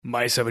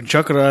My Seven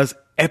Chakras,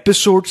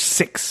 Episode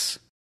 6.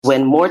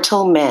 When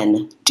mortal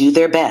men do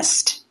their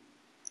best,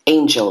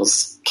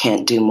 angels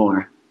can't do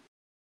more.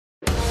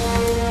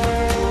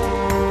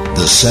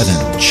 The seven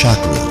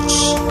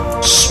chakras,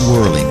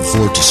 swirling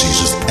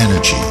vortices of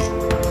energy,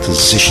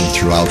 positioned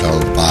throughout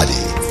our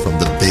body from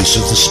the base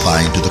of the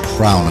spine to the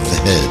crown of the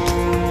head.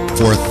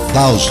 For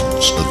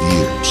thousands of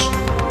years,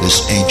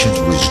 this ancient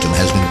wisdom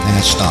has been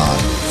passed on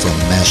from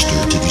master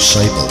to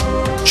disciple.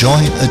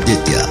 Join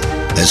Aditya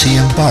as he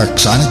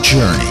embarks on a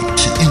journey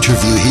to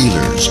interview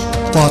healers,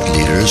 thought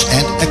leaders,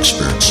 and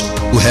experts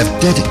who have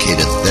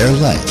dedicated their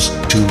lives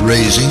to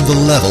raising the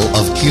level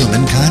of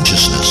human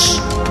consciousness.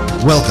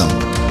 Welcome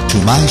to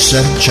My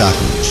Seven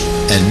Chakras.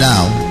 And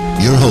now,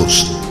 your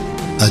host,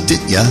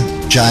 Aditya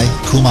Jai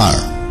Kumar.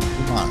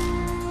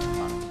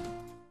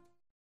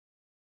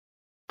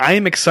 I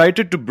am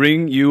excited to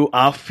bring you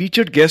our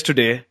featured guest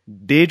today,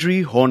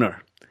 Daydree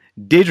Horner.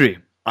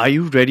 Daydree, are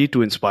you ready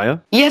to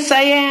inspire? Yes,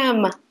 I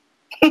am.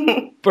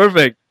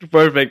 Perfect.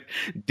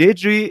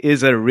 Daydree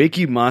is a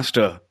Reiki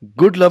master,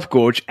 good love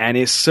coach, and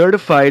a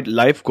certified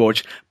life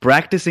coach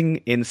practicing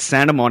in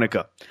Santa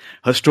Monica.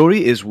 Her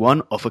story is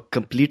one of a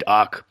complete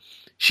arc.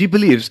 She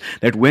believes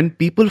that when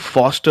people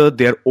foster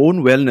their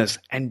own wellness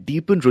and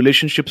deepen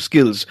relationship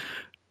skills,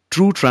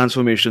 true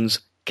transformations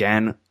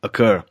can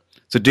occur.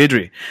 So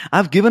Daydree,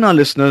 I've given our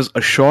listeners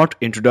a short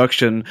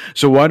introduction,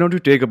 so why don't you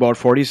take about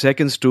 40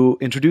 seconds to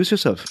introduce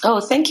yourself?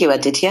 Oh, thank you,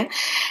 Aditya.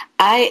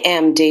 I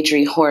am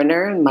Daydree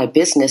Horner. My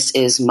business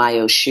is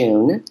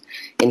Myoshun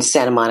in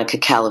Santa Monica,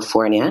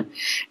 California.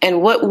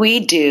 And what we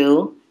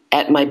do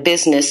at my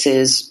business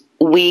is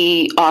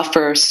we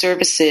offer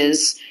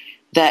services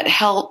that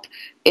help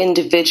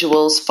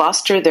individuals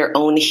foster their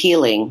own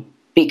healing,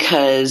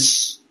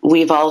 because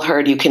we've all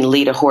heard you can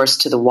lead a horse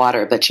to the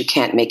water, but you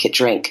can't make it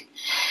drink.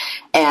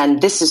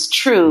 And this is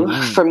true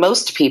for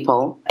most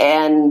people.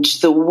 And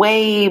the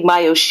way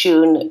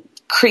Myoshun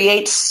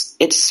creates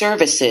its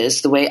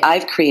services, the way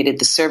I've created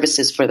the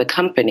services for the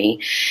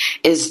company,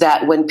 is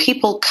that when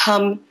people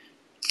come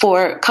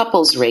for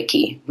couples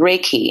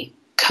Reiki,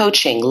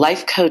 coaching,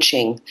 life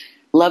coaching,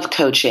 love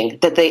coaching,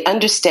 that they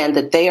understand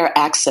that they are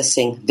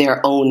accessing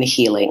their own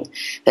healing,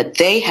 that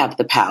they have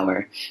the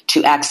power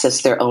to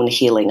access their own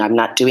healing. I'm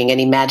not doing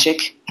any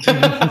magic.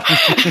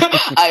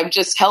 I'm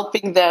just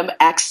helping them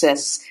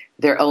access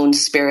their own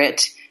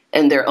spirit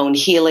and their own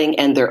healing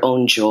and their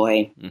own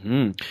joy.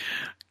 Mm-hmm.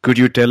 Could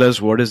you tell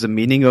us what is the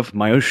meaning of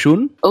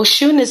Myoshun?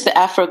 Oshun is the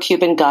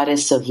Afro-Cuban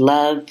goddess of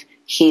love,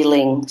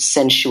 healing,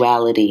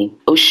 sensuality.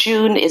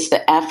 Oshun is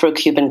the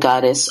Afro-Cuban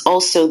goddess,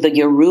 also the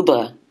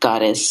Yoruba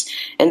goddess.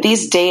 And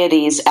these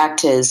deities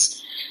act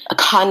as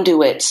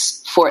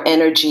conduits for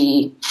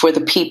energy for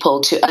the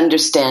people to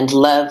understand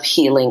love,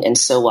 healing, and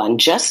so on,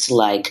 just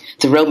like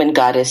the Roman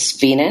goddess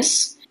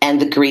Venus and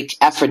the Greek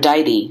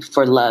Aphrodite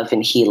for love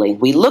and healing.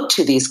 We look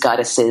to these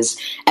goddesses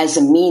as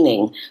a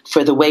meaning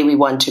for the way we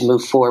want to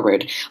move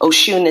forward.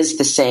 Oshun is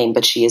the same,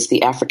 but she is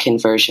the African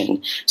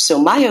version.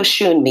 So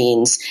Myoshun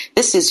means,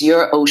 this is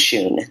your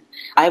Oshun.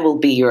 I will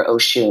be your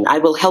Oshun. I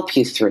will help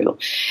you through.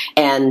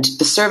 And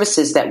the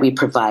services that we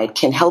provide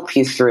can help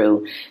you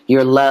through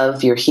your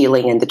love, your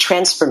healing, and the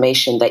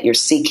transformation that you're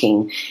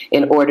seeking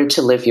in order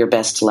to live your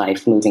best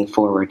life moving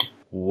forward.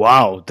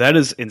 Wow, that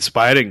is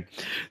inspiring.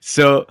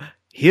 So,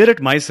 here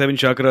at My Seven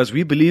Chakras,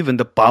 we believe in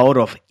the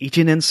power of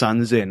Ichinen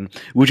Sanzen,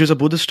 which is a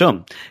Buddhist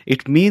term.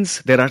 It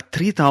means there are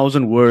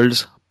 3,000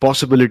 worlds,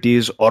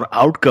 possibilities, or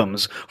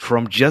outcomes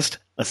from just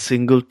a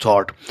single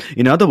thought.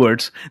 In other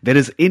words, there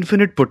is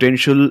infinite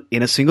potential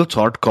in a single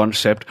thought,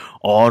 concept,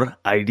 or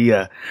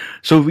idea.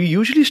 So we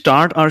usually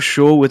start our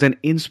show with an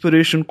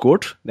inspiration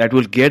quote that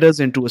will get us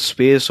into a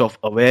space of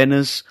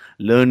awareness,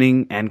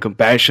 learning, and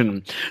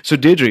compassion. So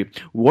Daydree,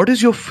 what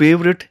is your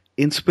favorite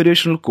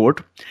inspirational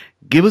quote?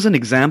 Give us an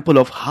example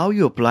of how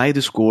you apply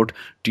this quote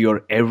to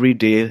your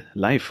everyday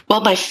life.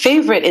 Well, my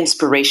favorite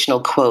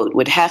inspirational quote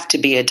would have to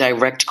be a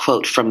direct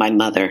quote from my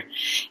mother.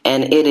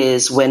 And it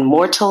is, when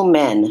mortal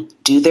men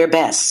do their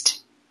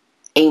best,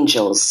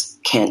 angels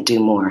can't do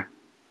more.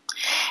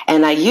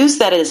 And I use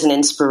that as an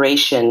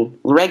inspiration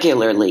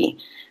regularly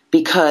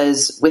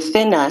because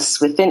within us,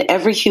 within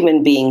every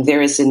human being,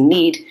 there is a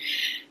need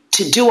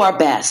to do our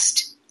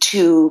best,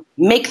 to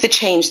make the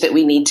change that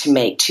we need to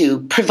make,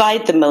 to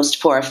provide the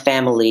most for our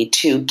family,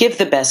 to give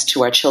the best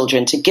to our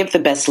children, to give the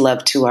best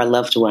love to our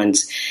loved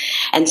ones.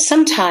 And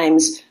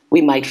sometimes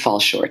we might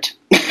fall short.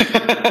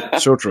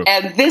 So true.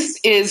 And this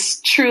is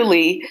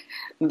truly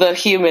the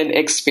human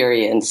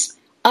experience.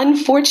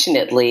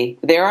 Unfortunately,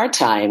 there are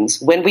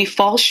times when we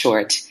fall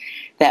short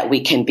that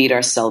we can beat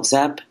ourselves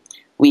up.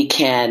 We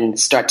can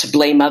start to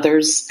blame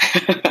others,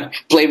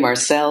 blame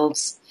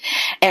ourselves.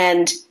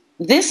 And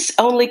this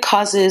only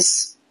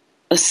causes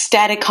a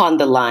static on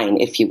the line,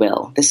 if you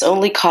will. This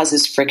only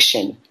causes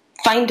friction.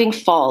 Finding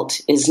fault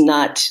is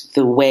not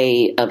the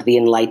way of the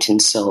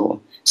enlightened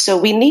soul. So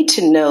we need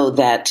to know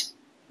that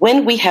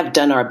when we have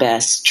done our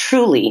best,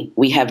 truly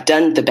we have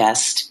done the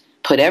best,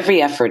 put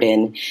every effort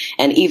in,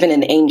 and even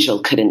an angel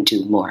couldn't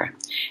do more.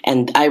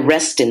 And I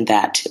rest in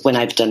that when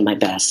I've done my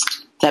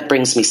best. That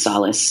brings me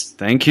solace.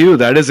 Thank you.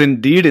 That is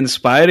indeed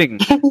inspiring.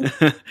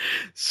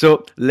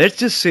 So let's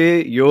just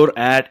say you're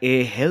at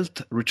a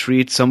health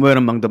retreat somewhere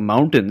among the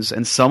mountains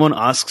and someone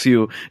asks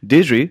you,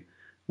 Daydree,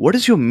 what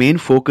is your main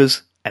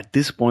focus at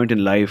this point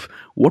in life?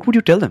 What would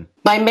you tell them?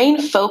 My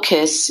main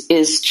focus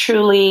is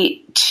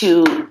truly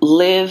to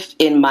live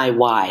in my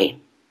why.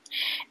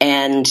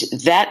 And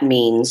that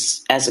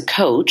means, as a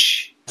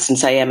coach,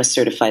 since I am a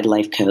certified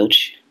life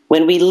coach,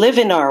 when we live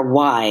in our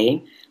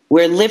why,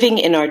 we're living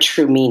in our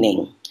true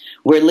meaning.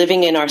 We're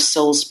living in our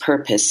soul's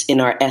purpose, in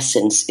our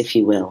essence, if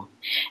you will.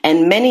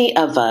 And many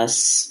of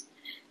us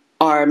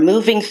are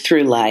moving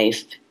through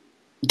life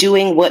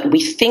doing what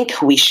we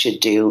think we should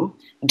do,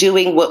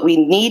 doing what we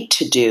need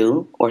to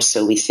do, or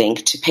so we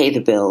think, to pay the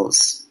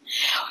bills,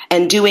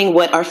 and doing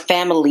what our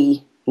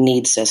family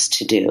needs us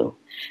to do.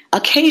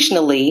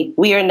 Occasionally,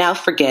 we are now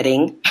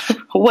forgetting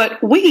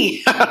what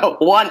we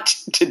want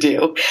to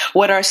do,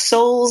 what our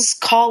soul's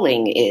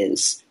calling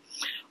is,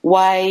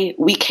 why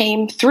we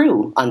came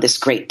through on this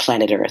great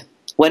planet Earth.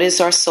 What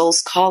is our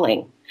soul's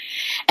calling?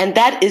 And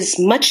that is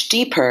much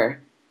deeper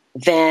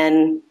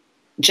than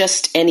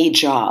just any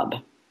job,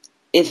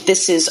 if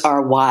this is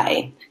our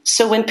why.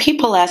 So when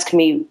people ask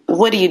me,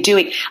 what are you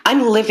doing?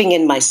 I'm living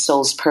in my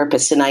soul's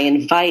purpose, and I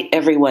invite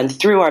everyone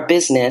through our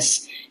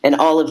business and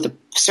all of the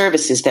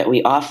services that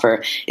we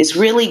offer is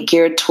really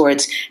geared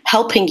towards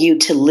helping you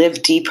to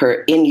live deeper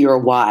in your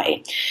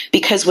why.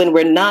 Because when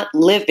we're not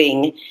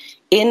living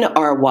in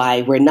our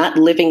why, we're not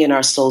living in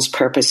our soul's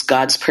purpose,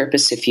 God's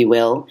purpose, if you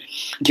will,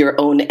 your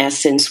own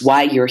essence,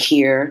 why you're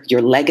here,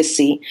 your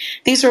legacy.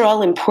 These are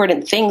all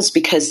important things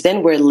because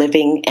then we're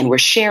living and we're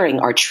sharing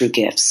our true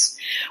gifts.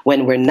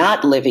 When we're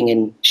not living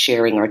and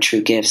sharing our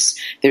true gifts,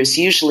 there's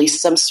usually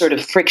some sort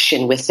of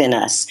friction within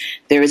us.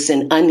 There is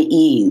an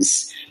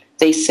unease.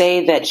 They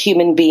say that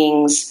human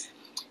beings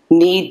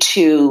need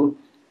to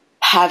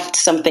have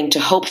something to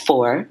hope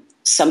for,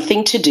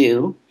 something to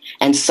do,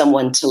 and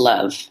someone to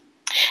love.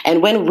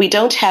 And when we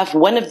don't have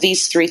one of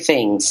these three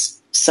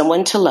things,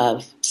 someone to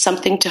love,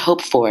 something to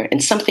hope for,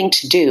 and something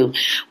to do,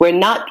 we're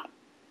not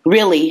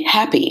really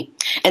happy.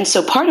 And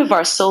so part of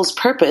our soul's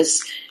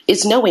purpose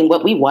is knowing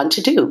what we want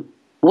to do.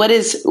 What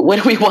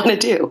do we want to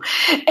do?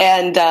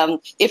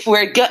 And if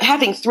we're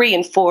having 3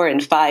 and 4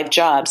 and 5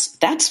 jobs,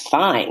 that's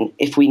fine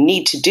if we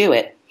need to do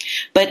it.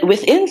 But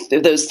within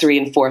those 3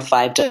 and 4,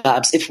 5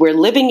 jobs, if we're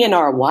living in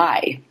our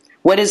why,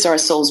 what is our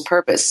soul's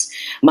purpose?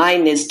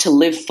 Mine is to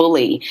live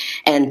fully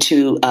and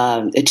to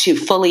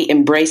fully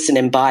embrace and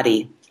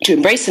embody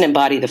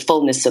the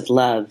fullness of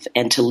love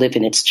and to live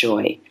in its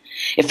joy.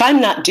 If I'm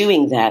not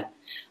doing that,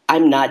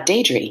 I'm not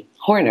Daydree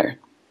Horner.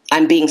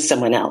 I'm being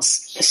someone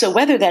else. So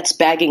whether that's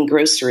bagging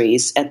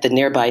groceries at the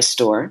nearby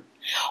store,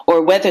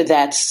 or whether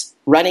that's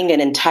running an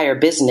entire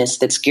business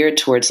that's geared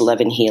towards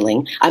love and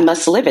healing, I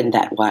must live in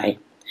that why.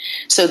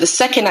 So the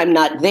second I'm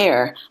not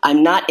there,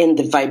 I'm not in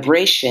the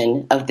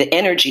vibration of the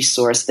energy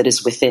source that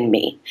is within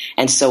me.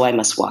 And so I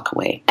must walk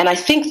away. And I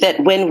think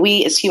that when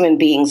we as human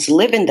beings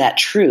live in that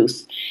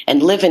truth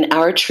and live in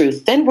our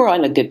truth, then we're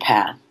on a good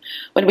path.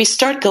 When we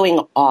start going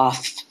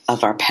off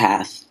of our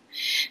path,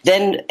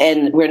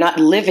 and we're not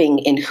living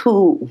in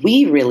who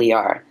we really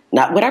are,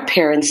 not what our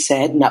parents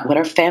said, not what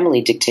our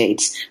family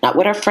dictates, not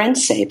what our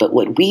friends say, but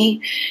what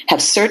we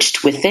have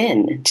searched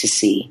within to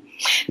see,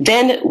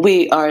 then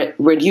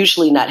we're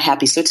usually not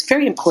happy. So it's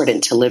very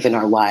important to live in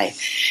our why.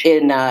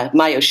 In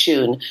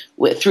Mayoshun,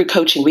 through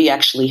coaching, we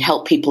actually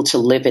help people to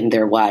live in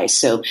their why.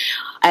 So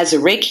as a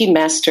Reiki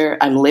master,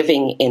 I'm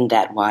living in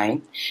that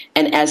why.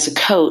 And as a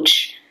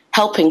coach,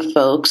 helping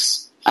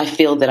folks, I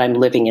feel that I'm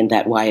living in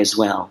that why as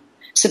well.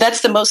 So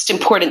that's the most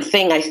important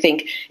thing, I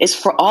think, is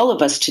for all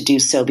of us to do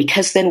so,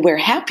 because then we're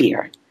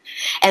happier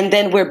and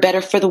then we're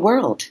better for the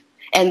world.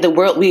 And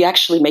we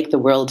actually make the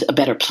world a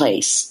better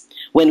place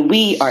when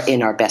we are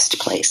in our best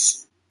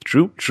place.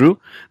 True.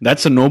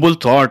 That's a noble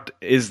thought,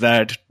 is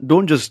that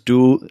don't just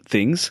do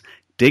things.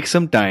 Take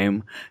some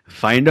time,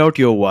 find out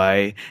your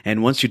why,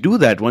 and once you do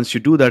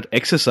that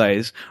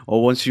exercise,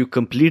 or once you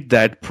complete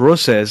that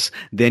process,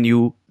 then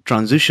you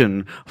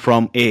transition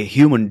from a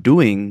human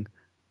doing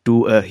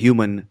to a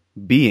human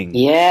being.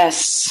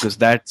 Yes. Because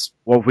that's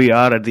what we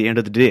are at the end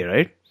of the day,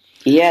 right?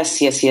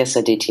 Yes,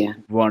 Aditya.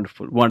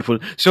 Wonderful.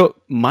 So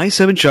my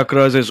 7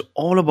 chakras is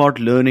all about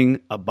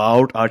learning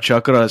about our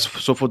chakras.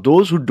 So for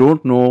those who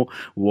don't know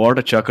what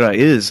a chakra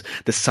is,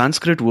 the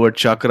Sanskrit word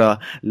chakra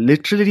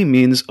literally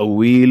means a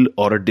wheel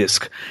or a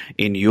disc.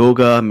 In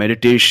yoga,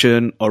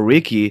 meditation, or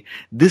Reiki,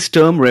 this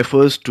term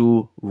refers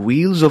to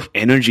wheels of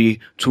energy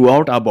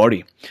throughout our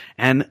body.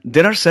 And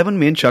there are 7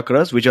 main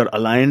chakras which are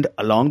aligned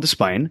along the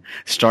spine,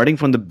 starting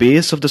from the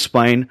base of the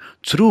spine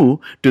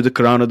through to the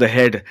crown of the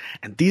head.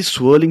 And these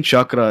swirling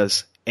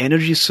chakras,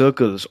 energy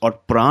circles, or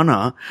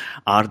prana,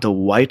 are the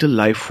vital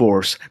life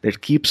force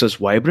that keeps us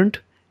vibrant,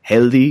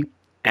 healthy,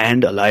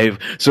 and alive.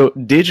 So,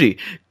 Daydree,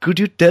 could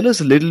you tell us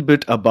a little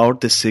bit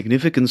about the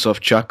significance of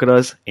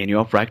chakras in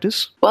your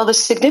practice? Well, the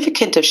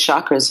significance of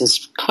chakras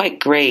is quite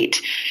great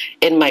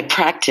in my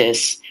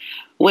practice.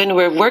 When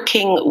we're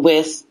working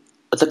with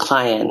the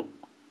client,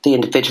 the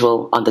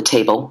individual on the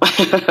table,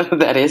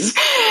 that is.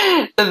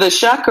 The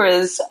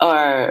chakras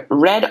are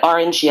red,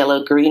 orange,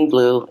 yellow, green,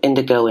 blue,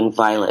 indigo, and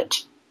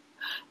violet.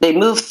 They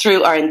move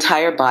through our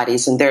entire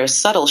bodies, and there are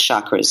subtle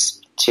chakras,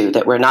 too,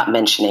 that we're not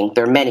mentioning.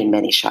 There are many,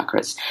 many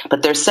chakras,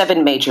 but there are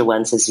 7 major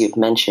ones, as you've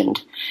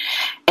mentioned.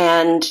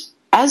 And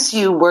as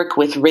you work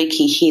with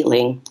Reiki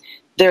healing,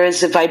 there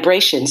is a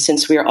vibration,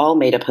 since we are all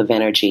made up of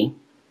energy,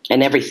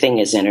 and everything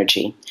is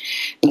energy.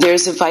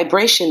 There's a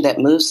vibration that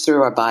moves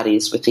through our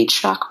bodies with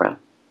each chakra.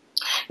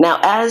 Now,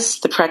 as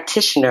the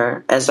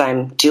practitioner, as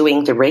I'm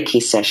doing the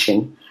Reiki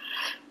session,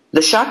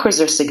 the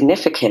chakras are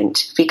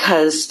significant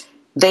because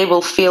they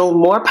will feel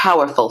more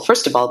powerful.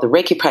 First of all, the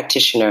Reiki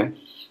practitioner,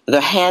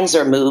 the hands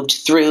are moved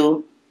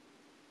through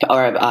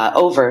or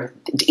over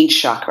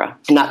each chakra,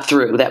 not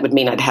through. That would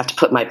mean I'd have to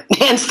put my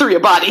hands through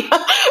your body,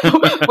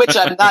 which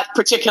I'm not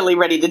particularly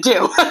ready to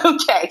do.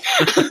 Okay.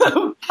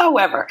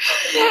 However,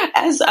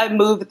 as I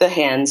move the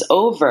hands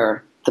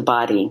over the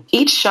body,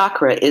 each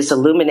chakra is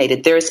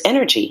illuminated. There is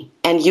energy,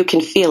 and you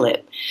can feel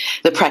it.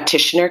 The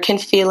practitioner can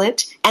feel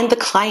it, and the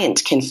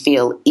client can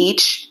feel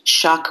each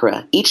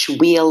chakra, each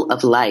wheel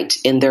of light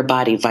in their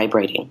body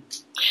vibrating.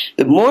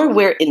 The more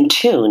we're in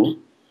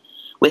tune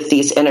with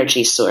these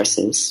energy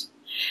sources,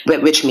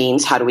 which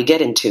means, how do we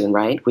get in tune,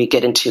 right? We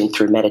get in tune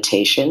through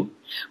meditation.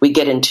 We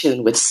get in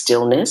tune with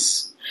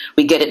stillness.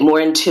 We get it more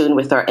in tune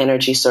with our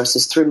energy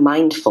sources through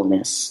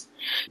mindfulness.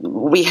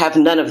 We have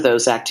none of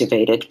those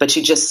activated, but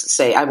you just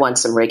say, I want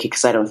some Reiki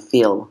because I don't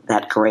feel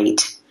that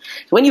great.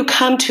 When you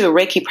come to a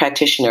Reiki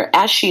practitioner,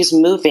 as she's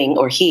moving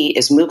or he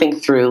is moving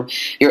through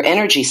your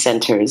energy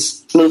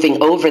centers,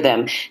 moving over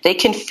them, they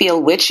can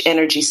feel which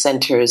energy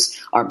centers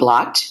are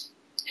blocked,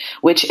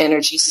 which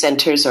energy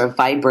centers are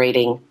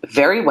vibrating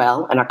very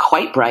well and are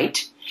quite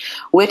bright,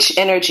 which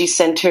energy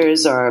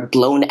centers are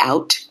blown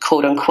out,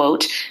 quote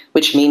unquote,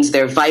 which means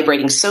they're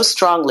vibrating so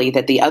strongly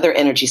that the other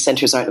energy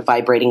centers aren't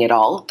vibrating at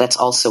all. That's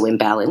also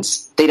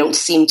imbalance. They don't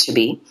seem to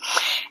be.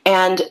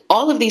 And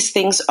all of these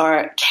things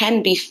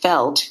can be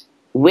felt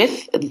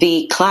with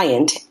the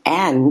client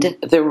and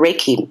the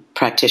Reiki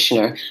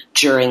practitioner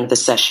during the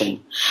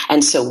session.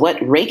 And so what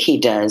Reiki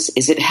does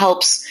is it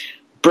helps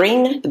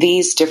bring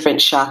these different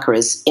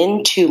chakras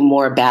into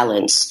more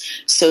balance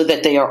so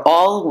that they are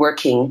all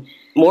working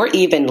more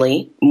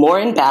evenly, more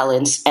in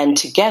balance, and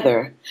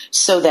together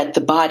so that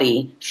the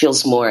body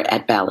feels more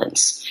at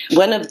balance.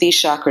 One of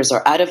these chakras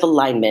are out of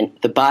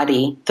alignment, the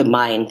body, the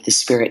mind, the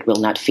spirit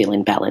will not feel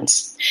in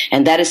balance.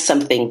 And that is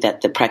something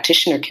that the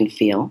practitioner can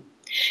feel.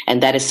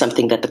 And that is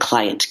something that the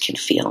client can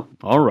feel.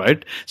 All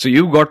right. So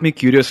you got me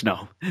curious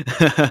now.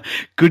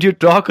 Could you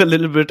talk a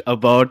little bit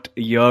about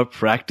your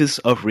practice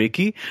of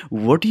Reiki?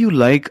 What do you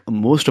like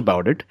most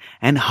about it?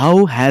 And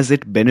how has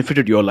it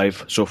benefited your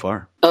life so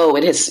far? Oh,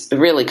 it has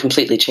really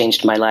completely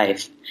changed my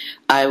life.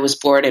 I was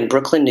born in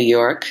Brooklyn, New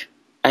York.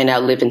 I now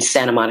live in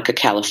Santa Monica,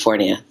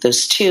 California.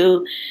 Those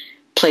two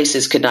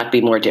places could not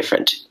be more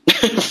different,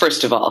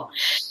 first of all.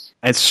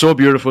 It's so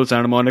beautiful,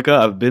 Santa Monica.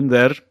 I've been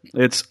there.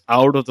 It's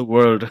out of the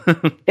world.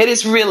 It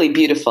is really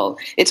beautiful.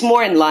 It's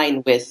more in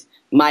line with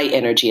my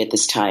energy at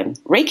this time.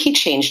 Reiki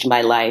changed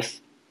my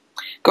life.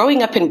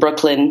 Growing up in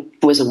Brooklyn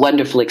was a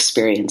wonderful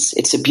experience.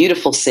 It's a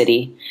beautiful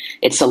city.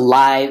 It's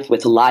alive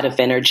with a lot of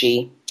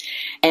energy.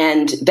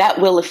 And that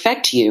will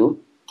affect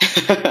you,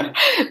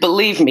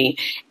 believe me,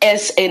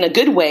 as in a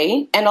good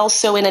way and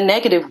also in a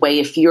negative way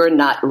if you're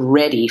not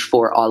ready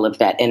for all of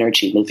that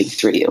energy moving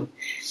through you.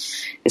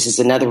 This is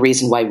another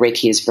reason why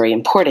Reiki is very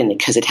important,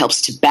 because it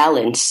helps to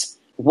balance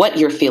what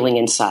you're feeling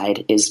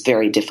inside is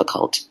very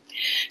difficult.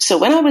 So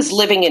when I was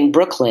living in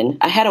Brooklyn,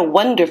 I had a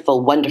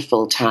wonderful,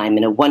 wonderful time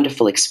and a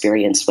wonderful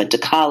experience. Went to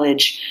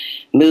college,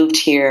 moved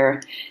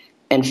here,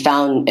 and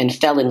fell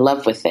in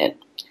love with it.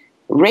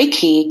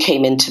 Reiki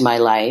came into my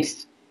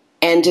life,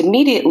 and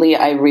immediately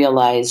I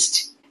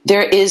realized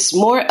there is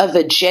more of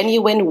a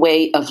genuine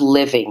way of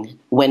living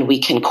when we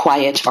can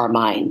quiet our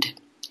mind.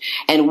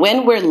 And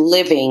when we're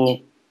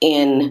living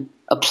in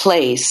a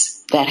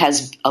place that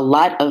has a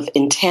lot of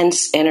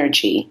intense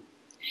energy,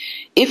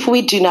 if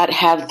we do not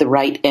have the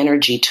right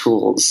energy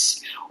tools,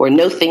 and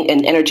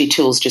energy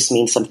tools just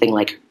means something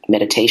like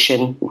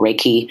meditation,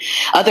 Reiki,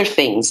 other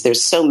things.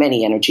 There's so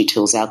many energy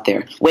tools out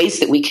there, ways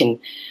that we can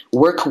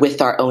work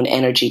with our own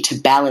energy to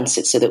balance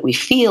it so that we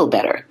feel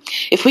better.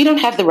 If we don't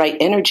have the right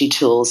energy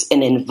tools,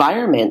 an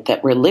environment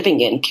that we're living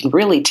in can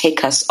really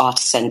take us off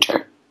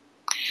center.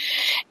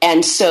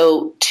 And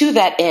so to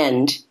that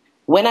end,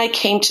 when I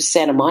came to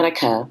Santa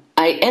Monica,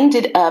 I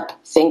ended up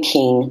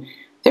thinking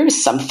there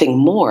is something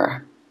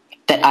more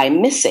that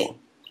I'm missing.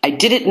 I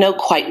didn't know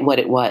quite what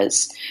it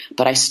was,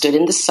 but I stood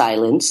in the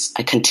silence.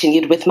 I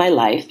continued with my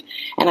life,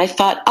 and I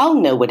thought, I'll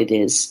know what it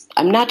is.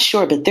 I'm not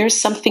sure, but there's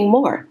something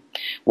more.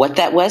 What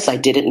that was, I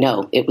didn't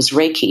know. It was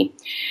Reiki.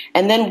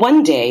 And then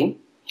one day,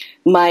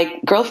 my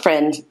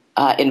girlfriend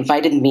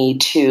invited me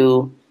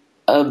to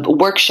a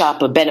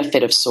workshop, a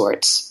benefit of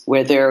sorts,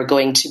 where there are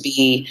going to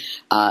be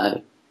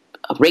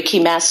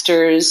Reiki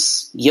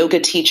masters, yoga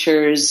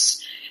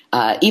teachers,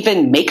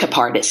 even makeup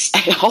artists,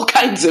 all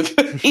kinds of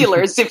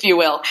healers, if you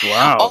will.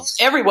 Wow.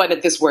 Everyone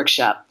at this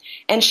workshop.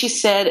 And she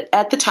said,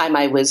 at the time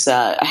I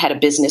had a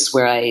business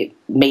where I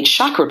made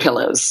chakra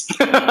pillows,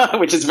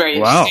 which is very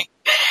interesting.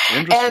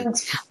 And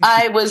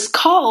I was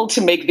called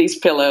to make these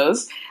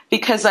pillows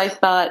because I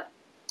thought,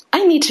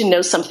 I need to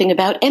know something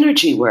about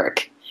energy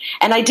work.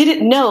 And I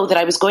didn't know that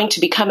I was going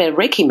to become a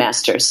Reiki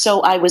master.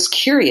 So I was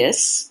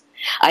curious.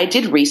 I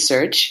did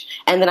research,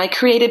 and then I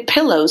created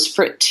pillows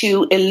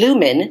to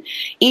illumine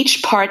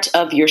each part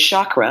of your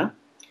chakra.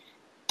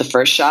 The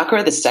first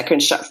chakra,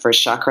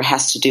 first chakra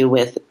has to do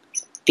with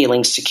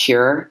feeling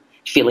secure,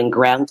 feeling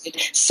grounded.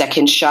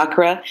 Second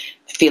chakra,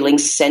 feeling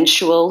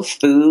sensual,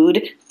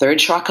 food. Third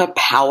chakra,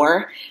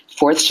 power.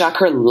 Fourth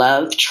chakra,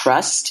 love,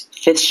 trust.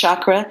 Fifth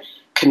chakra,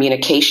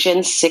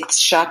 communication. Sixth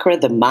chakra,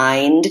 the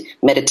mind,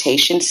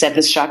 meditation.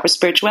 Seventh chakra,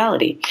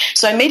 spirituality.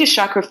 So I made a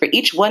chakra for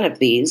each one of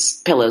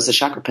these pillows, a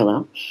chakra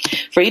pillow,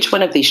 for each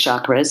one of these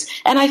chakras.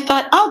 And I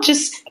thought, I'll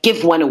just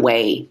give one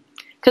away.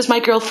 Because my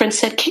girlfriend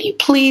said, can you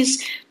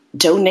please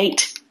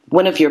donate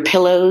one of your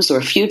pillows or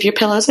a few of your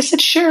pillows? I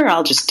said, sure,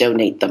 I'll just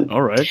donate them.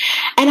 All right.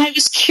 And I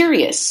was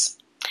curious.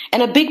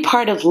 And a big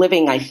part of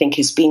living, I think,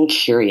 is being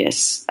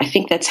curious. I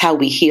think that's how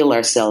we heal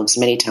ourselves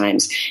many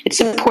times.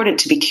 It's important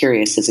to be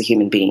curious as a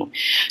human being.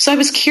 So I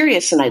was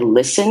curious, and I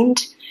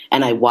listened,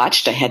 and I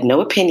watched. I had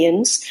no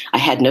opinions. I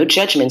had no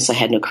judgments. I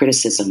had no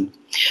criticism.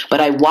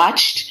 But I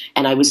watched,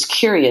 and I was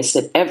curious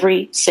at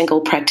every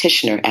single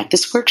practitioner at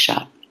this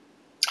workshop.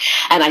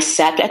 And I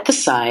sat at the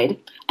side,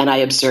 and I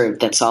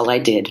observed. That's all I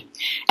did.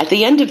 At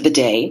the end of the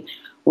day,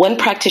 one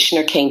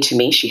practitioner came to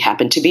me. She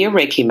happened to be a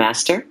Reiki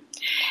master.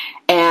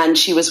 And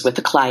she was with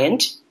a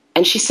client,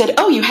 and she said,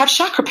 oh, you have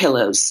chakra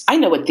pillows. I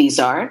know what these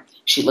are.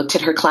 She looked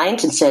at her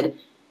client and said,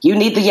 you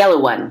need the yellow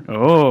one.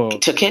 Oh. I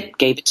took it,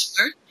 gave it to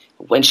her.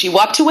 When she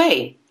walked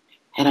away,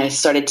 and I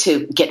started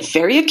to get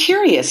very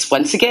curious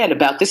once again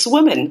about this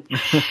woman.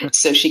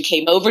 So she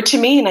came over to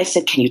me, and I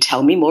said, can you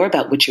tell me more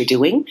about what you're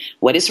doing?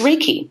 What is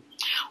Reiki?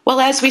 Well,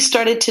 as we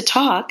started to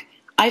talk,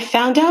 I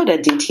found out,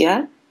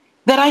 Aditya,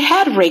 that I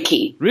had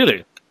Reiki.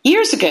 Really?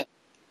 Years ago.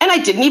 And I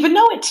didn't even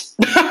know it.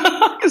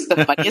 It's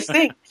the funniest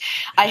thing.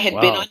 I had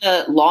been on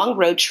a long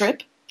road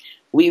trip.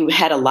 We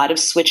had a lot of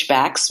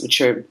switchbacks, which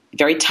are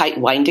very tight,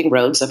 winding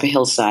roads up a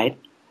hillside.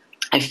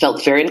 I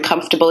felt very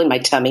uncomfortable in my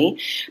tummy.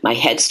 My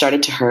head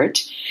started to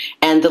hurt.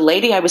 And the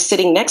lady I was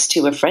sitting next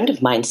to, a friend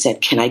of mine,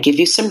 said, can I give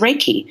you some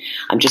Reiki?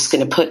 I'm just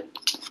going to put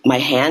my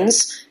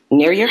hands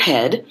near your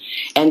head,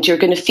 and you're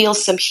going to feel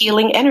some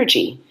healing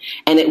energy,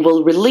 and it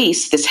will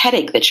release this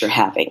headache that you're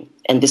having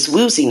and this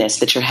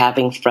wooziness that you're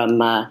having from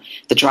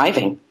the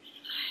driving.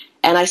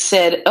 And I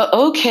said,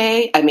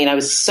 okay. I mean, I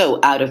was so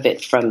out of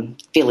it from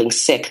feeling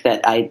sick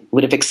that I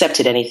would have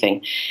accepted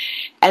anything.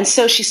 And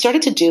so she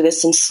started to do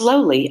this, and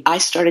slowly I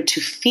started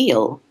to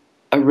feel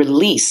a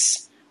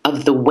release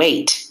of the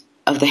weight,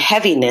 of the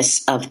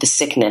heaviness of the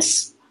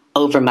sickness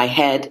over my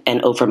head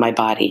and over my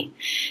body.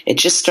 It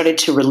just started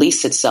to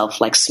release itself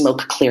like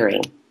smoke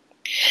clearing.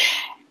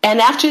 And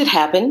after it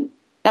happened,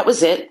 that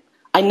was it.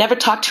 I never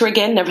talked to her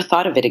again, never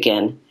thought of it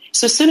again.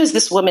 So as soon as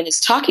this woman is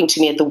talking to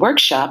me at the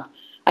workshop,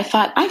 I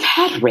thought, I've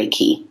had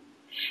Reiki.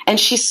 And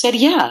she said,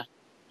 yeah.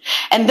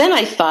 And then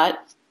I thought,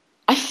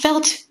 I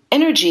felt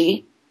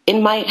energy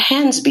in my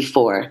hands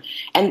before.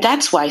 And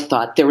that's why I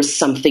thought there was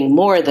something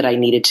more that I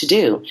needed to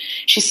do.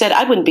 She said,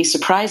 I wouldn't be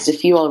surprised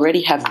if you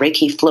already have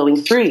Reiki flowing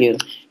through you.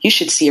 You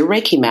should see a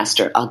Reiki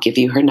master. I'll give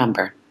you her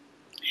number.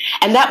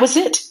 And that was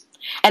it.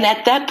 And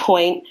at that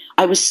point,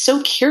 I was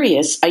so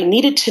curious. I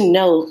needed to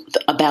know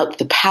about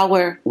the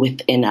power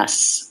within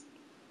us.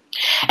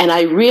 And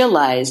I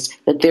realized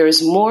that there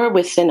is more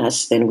within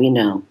us than we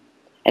know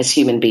as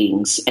human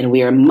beings. And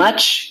we are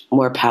much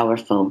more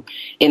powerful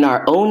in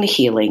our own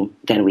healing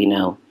than we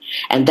know.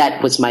 And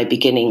that was my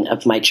beginning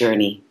of my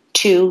journey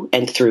to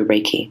and through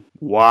Reiki.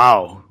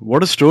 Wow,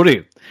 what a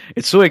story.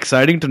 It's so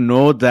exciting to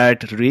know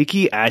that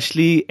Reiki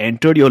actually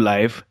entered your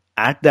life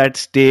at that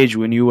stage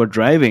when you were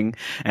driving,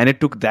 and it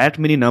took that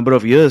many number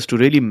of years to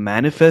really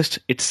manifest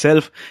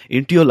itself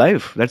into your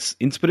life. That's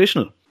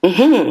inspirational.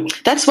 Mm-hmm.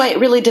 That's why it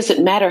really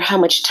doesn't matter how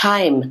much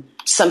time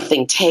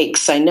something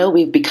takes. I know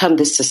we've become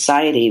this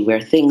society where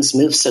things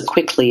move so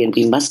quickly and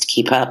we must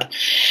keep up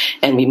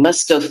and we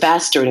must go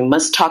faster and we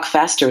must talk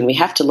faster and we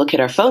have to look at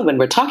our phone when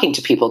we're talking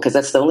to people because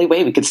that's the only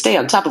way we can stay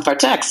on top of our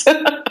texts.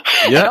 And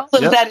all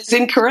of that is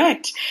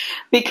incorrect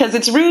because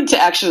it's rude to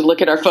actually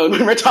look at our phone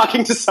when we're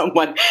talking to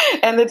someone,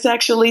 and it's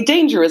actually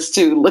dangerous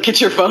to look at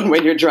your phone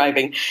when you're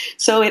driving.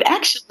 So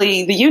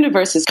the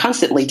universe is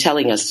constantly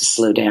telling us to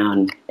slow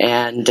down.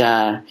 And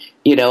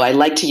I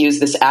like to use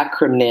this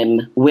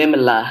acronym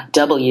WIMLA,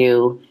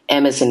 W,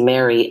 M as in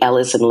Mary, L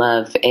as in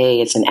love,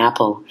 A as in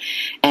apple.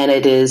 And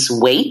it is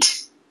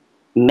wait,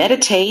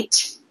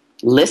 meditate,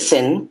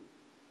 listen,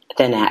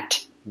 then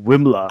act.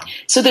 WIMLA.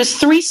 So there's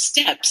three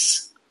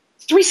steps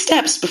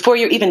before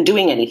you're even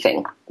doing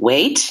anything.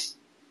 Wait,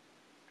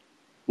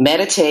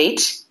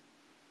 meditate,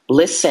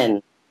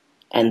 listen,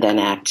 and then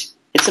act.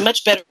 It's a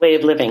much better way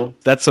of living.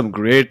 That's some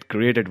great,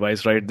 great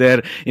advice right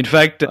there. In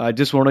fact, I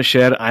just want to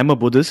share, I'm a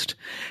Buddhist,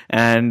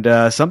 and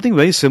something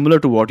very similar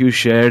to what you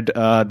shared.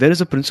 There is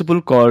a principle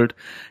called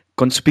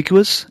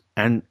conspicuous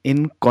and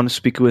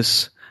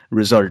inconspicuous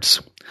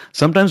results.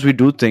 Sometimes we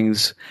do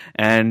things,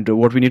 and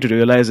what we need to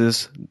realize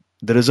is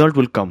the result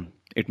will come.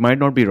 It might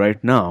not be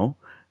right now.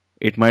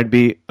 It might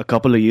be a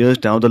couple of years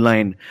down the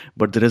line,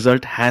 but the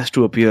result has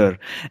to appear.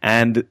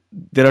 And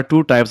there are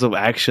two types of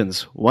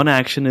actions. One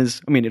action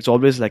is, it's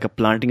always like a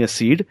planting a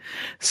seed.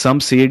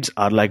 Some seeds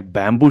are like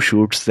bamboo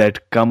shoots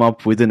that come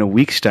up within a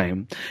week's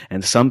time.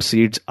 And some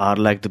seeds are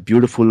like the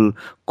beautiful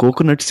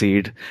coconut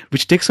seed,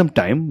 which takes some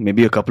time,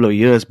 maybe a couple of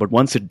years. But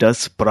once it does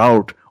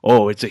sprout,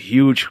 oh, it's a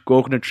huge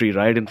coconut tree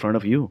right in front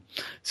of you.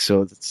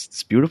 So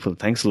it's beautiful.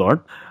 Thanks a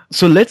lot.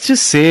 So let's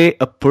just say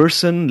a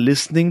person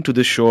listening to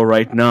the show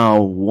right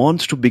now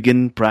wants to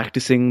begin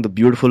practicing the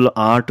beautiful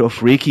art of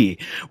Reiki.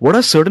 What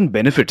are certain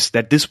benefits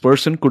that this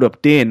person could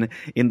obtain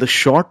in the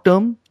short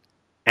term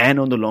and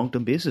on the long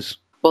term basis?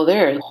 Well,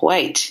 there are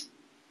quite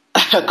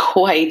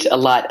a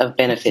lot of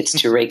benefits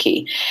to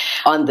Reiki.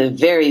 On the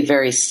very,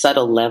 very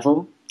subtle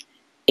level,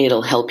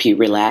 it'll help you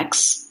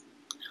relax.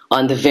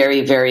 On the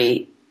very,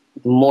 very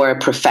more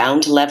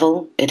profound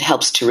level, it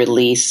helps to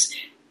release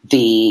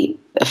the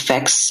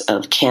effects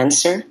of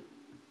cancer,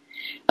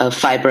 of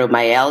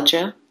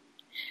fibromyalgia,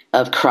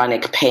 of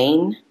chronic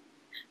pain,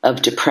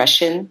 of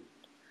depression,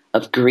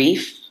 of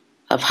grief,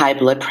 of high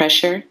blood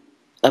pressure,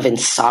 of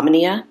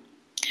insomnia.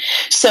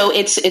 So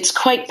it's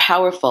quite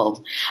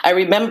powerful. I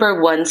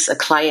remember once a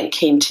client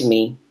came to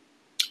me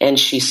and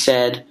she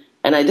said,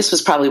 and this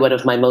was probably one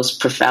of my most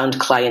profound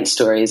client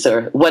stories,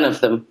 or one of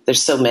them.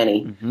 There's so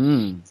many.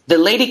 Mm-hmm. The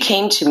lady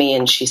came to me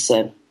and she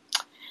said,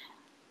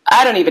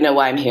 I don't even know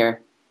why I'm here.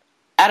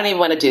 I don't even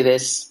want to do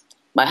this.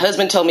 My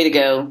husband told me to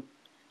go.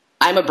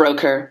 I'm a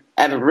broker.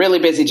 I have a really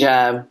busy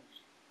job.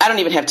 I don't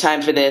even have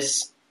time for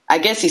this. I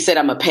guess he said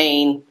I'm a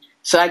pain.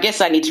 So I guess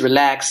I need to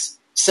relax.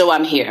 So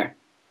I'm here.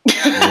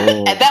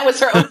 Oh. And that was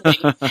her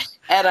opening.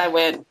 And I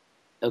went,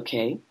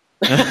 okay.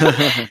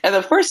 And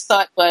the first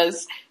thought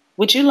was,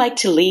 would you like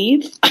to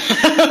leave?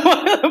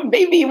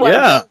 Maybe you want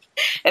to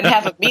and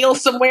have a meal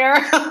somewhere.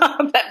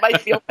 That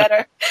might feel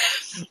better.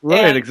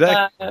 Right,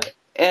 exactly.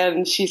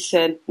 And she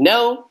said,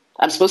 no,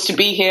 I'm supposed to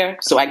be here,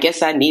 so I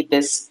guess I need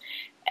this.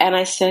 And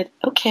I said,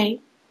 okay.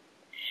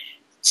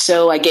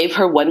 So I gave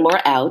her one more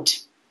out.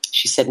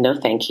 She said, no,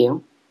 thank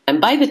you. And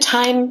by the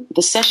time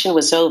the session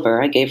was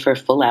over, I gave her a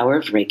full hour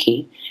of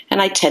Reiki. And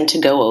I tend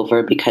to go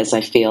over because I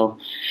feel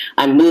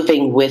I'm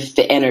moving with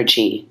the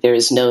energy. There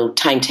is no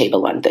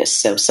timetable on this.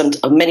 So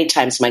many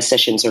times my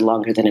sessions are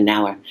longer than an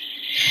hour.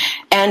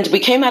 And we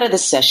came out of the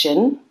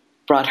session,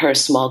 brought her a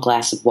small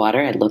glass of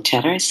water. I looked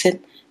at her. I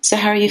said, so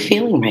how are you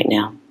feeling right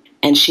now?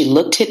 And she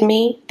looked at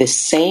me, this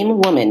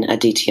same woman,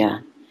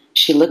 Aditya.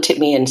 She looked at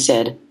me and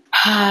said,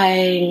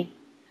 hi,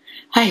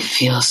 I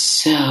feel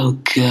so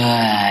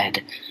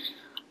good.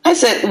 I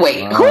said,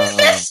 wait, Who is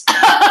this?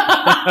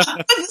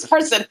 Who's this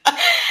person?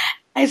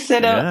 I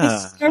said,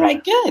 this is all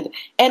right, good.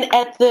 And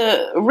at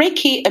the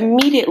Reiki,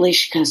 immediately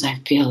she goes, I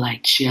feel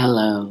like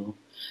Jello.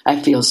 I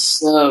feel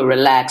so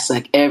relaxed,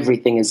 like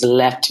everything has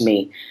left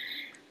me.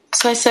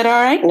 So I said, all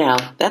right now,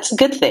 that's a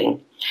good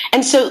thing.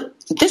 And so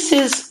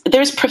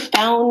there's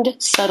profound,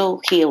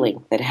 subtle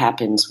healing that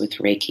happens with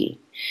Reiki.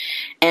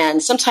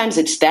 And sometimes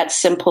it's that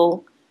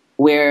simple,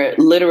 where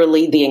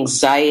literally the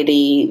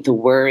anxiety, the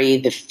worry,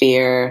 the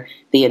fear,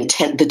 the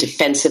intent, the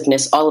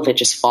defensiveness, all of it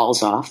just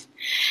falls off.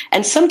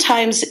 And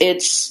sometimes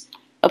it's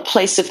a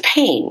place of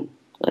pain.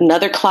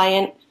 Another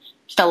client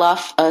fell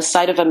off a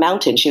side of a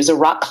mountain. She was a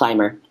rock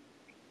climber.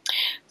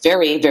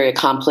 Very, very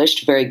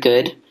accomplished, very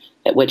good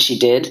at what she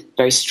did.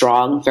 Very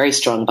strong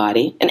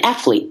body. An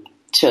athlete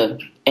to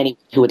anyone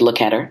who would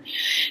look at her.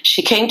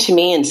 She came to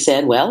me and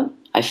said, well,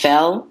 I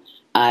fell.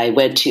 I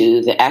went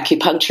to the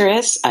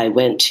acupuncturist. I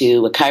went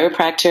to a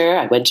chiropractor.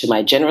 I went to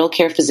my general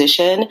care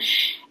physician.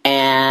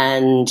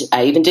 And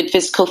I even did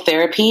physical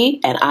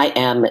therapy. And I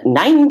am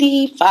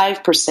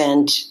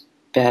 95%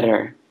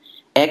 better,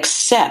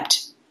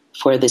 except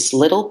for this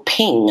little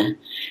ping,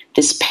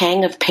 this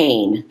pang of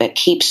pain that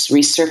keeps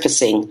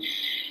resurfacing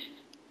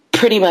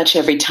pretty much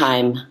every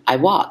time I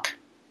walk.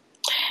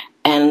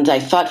 And I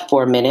thought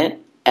for a minute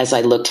as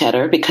I looked at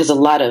her, because a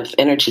lot of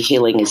energy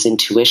healing is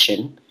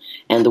intuition.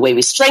 And the way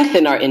we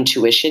strengthen our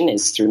intuition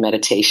is through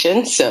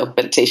meditation. So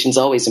meditation is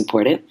always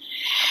important.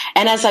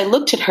 And as I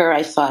looked at her,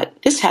 I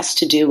thought, this has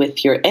to do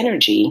with your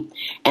energy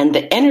and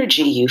the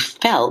energy you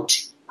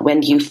felt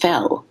when you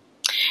fell.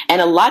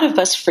 And a lot of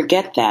us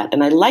forget that.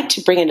 And I like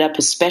to bring it up,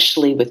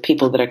 especially with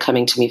people that are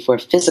coming to me for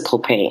physical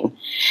pain.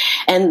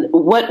 And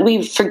what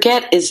we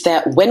forget is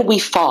that when we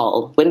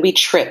fall, when we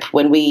trip,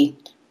 when we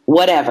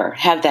whatever,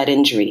 have that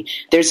injury,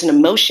 there's an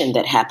emotion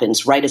that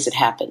happens right as it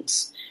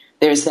happens.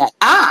 There's that,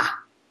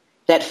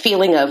 that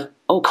feeling of,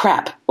 oh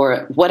crap,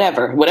 or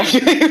whatever,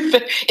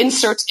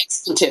 insert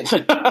expletive.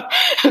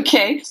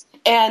 Okay.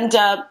 And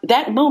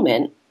that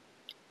moment,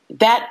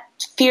 that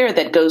fear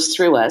that goes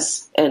through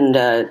us, and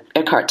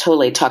Eckhart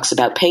Tolle talks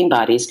about pain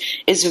bodies,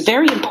 is a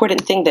very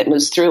important thing that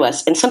moves through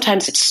us. And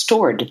sometimes it's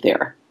stored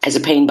there as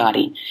a pain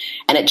body,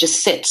 and it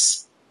just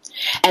sits.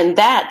 And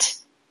that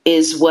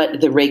is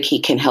what the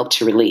Reiki can help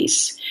to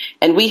release.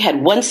 And we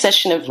had one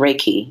session of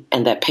Reiki,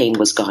 and that pain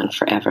was gone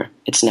forever.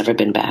 It's never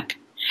been back.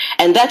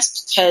 And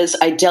that's because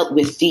I dealt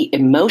with the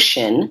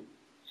emotion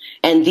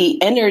and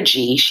the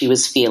energy she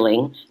was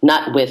feeling,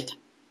 not with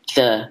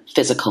the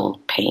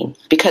physical pain.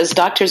 Because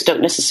doctors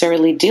don't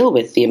necessarily deal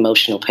with the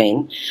emotional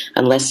pain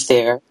unless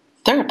they're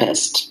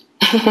therapists.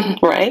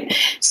 Right?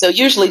 So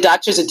usually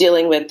doctors are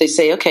dealing with, they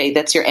say, okay,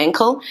 that's your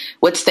ankle.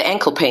 What's the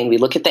ankle pain? We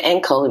look at the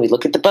ankle and we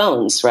look at the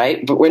bones,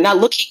 right? But we're not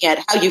looking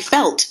at how you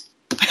felt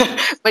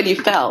when you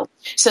fell.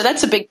 So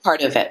that's a big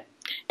part of it.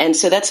 And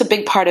so that's a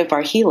big part of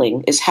our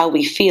healing, is how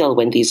we feel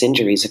when these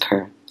injuries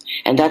occur.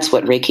 And that's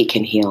what Reiki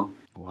can heal.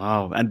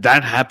 Wow. And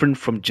that happened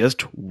from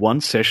just one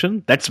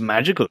session? That's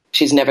magical.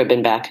 She's never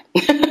been back.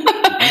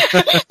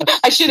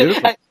 I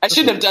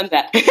shouldn't have done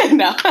that.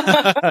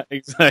 No.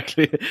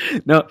 Exactly.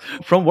 Now,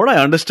 from what I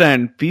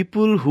understand,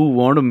 people who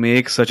want to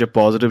make such a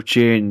positive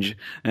change,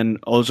 and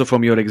also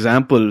from your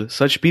example,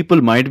 such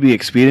people might be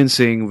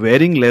experiencing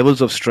varying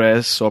levels of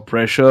stress or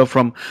pressure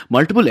from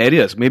multiple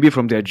areas, maybe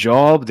from their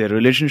job, their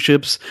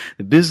relationships,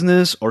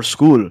 business, or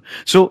school.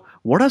 So,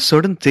 what are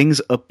certain things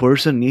a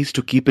person needs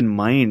to keep in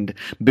mind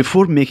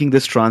before making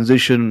this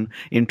transition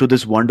into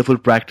this wonderful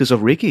practice of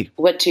Reiki?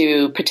 What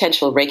do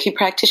potential Reiki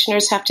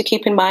practitioners have to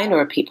keep in mind,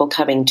 or people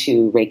coming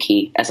to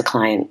Reiki as a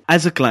client?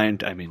 As a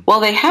client, I mean.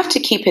 Well, they have to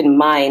keep in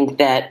mind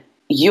that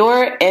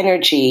your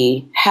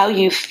energy, how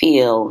you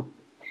feel,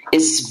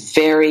 is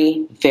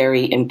very,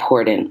 very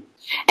important.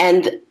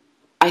 And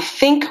I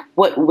think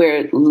what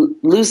we're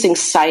losing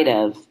sight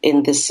of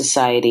in this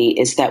society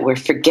is that we're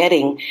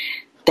forgetting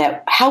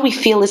that how we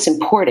feel is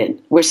important.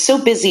 We're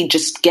so busy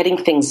just getting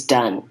things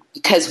done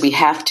because we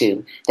have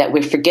to, that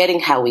we're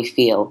forgetting how we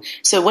feel.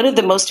 So one of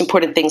the most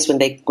important things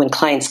when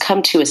clients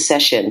come to a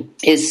session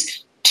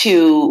is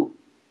to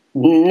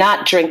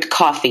not drink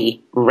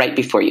coffee right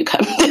before you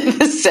come to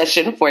the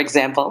session, for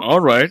example. All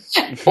right.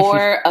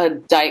 Or a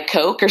Diet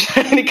Coke, or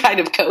any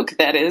kind of Coke,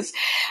 that is,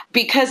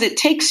 because it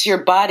takes your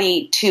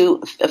body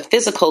to a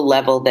physical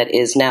level that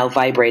is now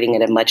vibrating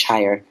at a much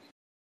higher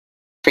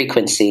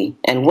frequency.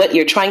 And what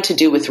you're trying to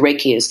do with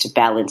Reiki is to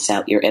balance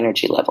out your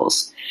energy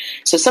levels.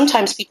 So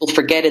sometimes people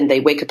forget, and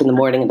they wake up in the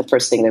morning and the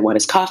first thing they want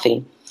is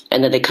coffee.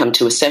 And then they come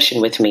to a session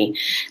with me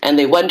and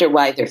they wonder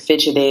why they're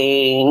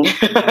fidgeting,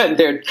 and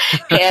their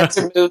hands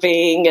are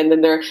moving, and then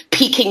they're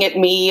peeking at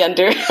me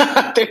under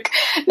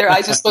their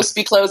eyes are supposed to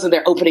be closed, and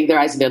they're opening their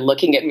eyes and they're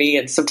looking at me.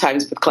 And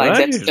sometimes with clients,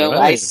 I have to go,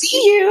 I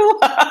see you.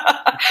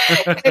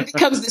 And it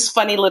becomes this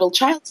funny little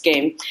child's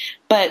game.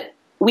 But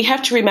we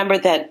have to remember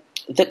that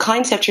the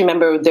clients have to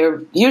remember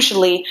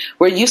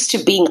we're used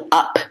to being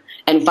up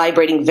and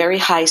vibrating very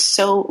high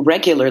so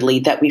regularly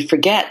that we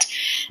forget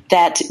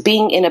that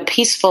being in a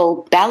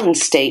peaceful,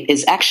 balanced state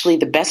is actually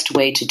the best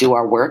way to do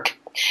our work.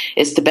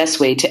 It's the best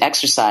way to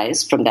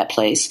exercise from that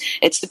place.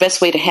 It's the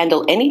best way to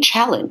handle any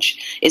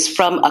challenge, is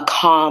from a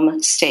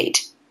calm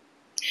state.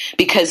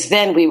 Because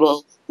then we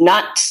will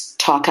not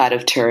talk out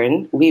of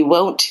turn. We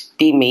won't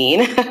be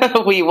mean.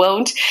 We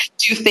won't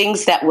do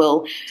things that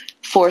will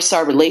force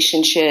our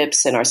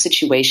relationships and our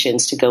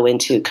situations to go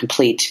into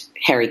complete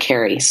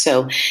harry-carry.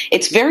 So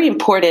it's very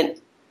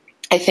important,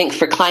 I think,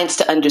 for clients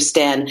to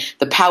understand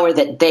the power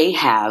that they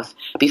have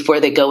before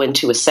they go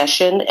into a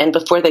session and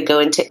before they go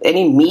into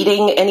any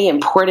meeting, any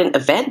important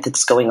event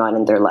that's going on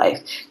in their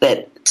life.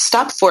 That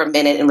stop for a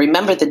minute and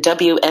remember the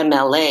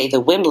WMLA,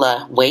 the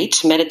WIMLA: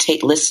 wait,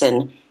 meditate,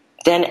 listen,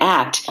 then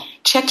act.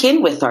 Check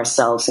in with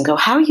ourselves and go,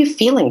 how are you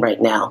feeling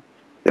right now?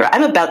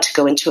 I'm about to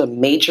go into a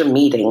major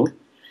meeting,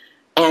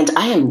 and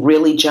I am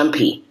really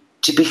jumpy.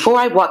 Before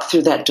I walk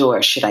through that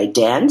door, should I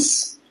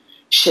dance?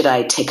 Should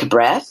I take a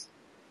breath?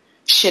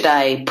 Should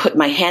I put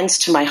my hands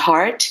to my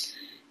heart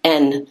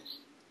and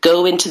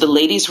go into the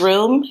ladies'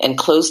 room and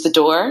close the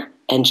door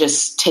and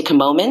just take a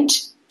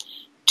moment?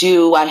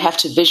 Do I have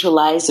to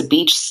visualize a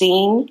beach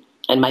scene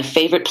and my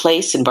favorite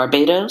place in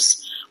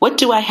Barbados? What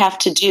do I have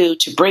to do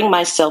to bring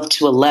myself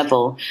to a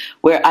level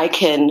where I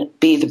can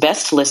be the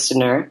best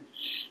listener,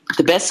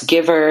 the best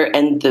giver,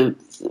 and the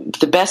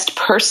best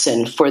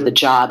person for the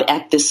job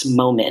at this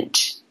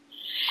moment?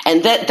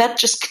 And that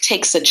just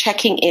takes a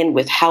checking in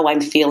with how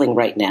I'm feeling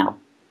right now.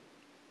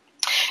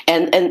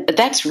 And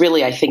that's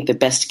really, I think, the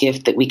best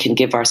gift that we can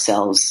give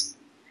ourselves,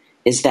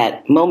 is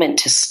that moment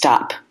to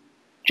stop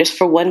just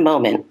for one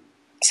moment.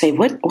 Say,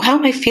 how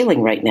am I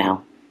feeling right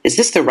now? Is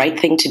this the right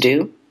thing to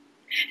do?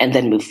 And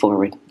then move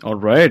forward. All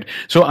right.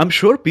 So I'm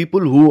sure people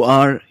who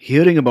are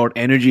hearing about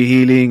energy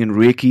healing and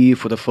Reiki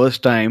for the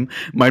first time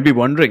might be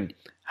wondering,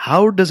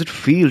 how does it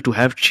feel to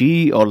have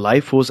chi or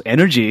life force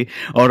energy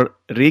or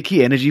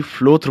Reiki energy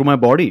flow through my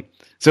body?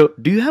 So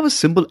do you have a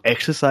simple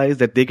exercise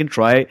that they can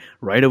try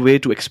right away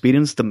to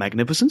experience the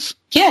magnificence?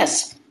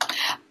 Yes.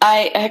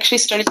 I actually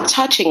started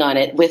touching on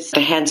it with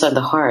the hands on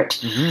the heart.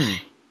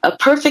 Mm-hmm. A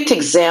perfect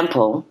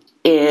example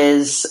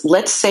is,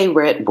 let's say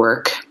we're at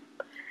work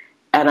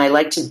And I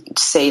like to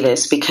say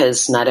this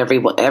because not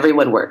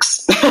everyone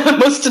works.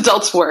 Most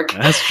adults work.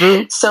 That's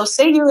true. So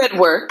say you're at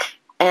work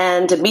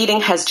and a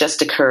meeting has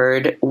just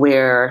occurred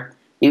where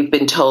you've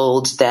been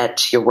told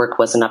that your work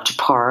wasn't up to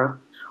par,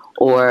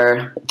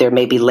 or there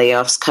may be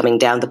layoffs coming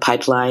down the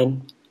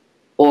pipeline,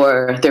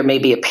 or there may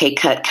be a pay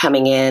cut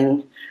coming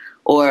in,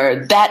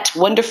 or that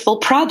wonderful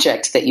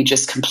project that you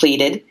just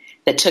completed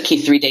that took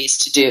you 3 days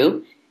to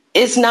do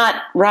is not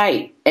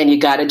right, and you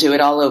got to do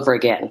it all over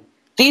again.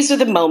 These are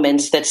the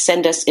moments that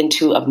send us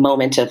into a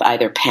moment of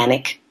either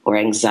panic or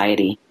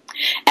anxiety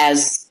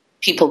as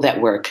people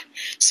that work.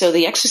 So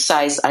the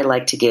exercise I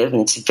like to give,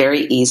 and it's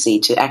very easy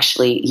to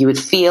actually, you would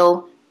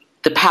feel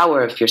the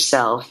power of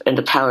yourself and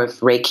the power of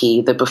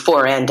Reiki, the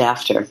before and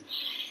after.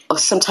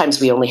 Sometimes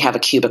we only have a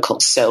cubicle,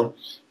 so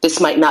this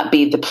might not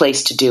be the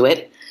place to do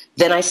it.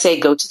 Then I say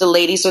go to the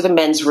ladies or the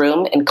men's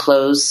room and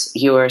close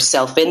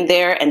yourself in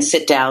there and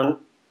sit down,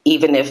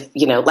 even if,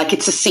 like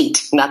it's a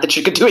seat, not that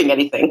you're doing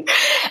anything.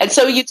 And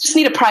so you just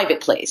need a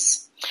private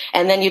place.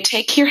 And then you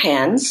take your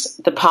hands,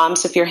 the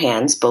palms of your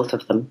hands, both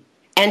of them,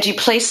 and you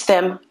place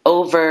them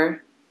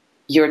over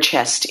your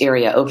chest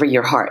area, over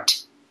your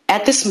heart.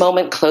 At this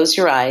moment, close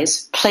your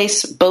eyes,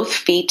 place both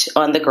feet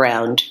on the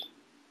ground,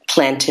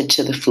 planted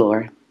to the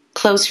floor.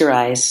 Close your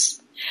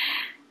eyes.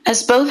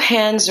 As both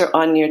hands are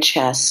on your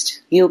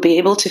chest, you'll be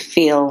able to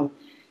feel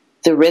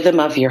the rhythm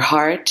of your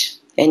heart,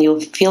 and you'll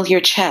feel your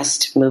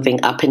chest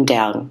moving up and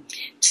down.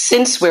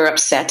 Since we're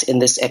upset in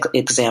this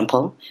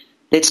example,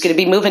 it's going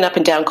to be moving up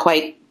and down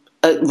quite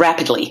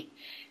rapidly.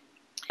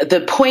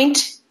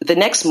 The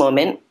next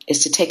moment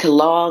is to take a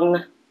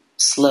long,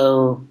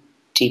 slow,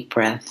 deep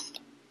breath.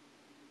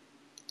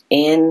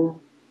 In,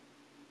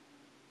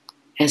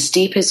 as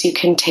deep as you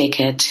can take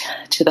it,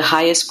 to the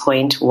highest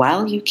point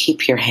while you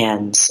keep your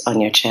hands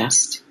on your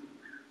chest.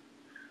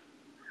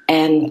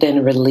 And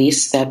then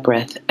release that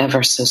breath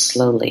ever so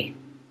slowly.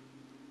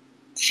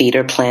 Feet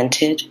are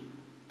planted,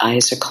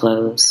 eyes are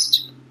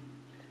closed.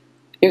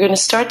 You're going to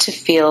start to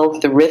feel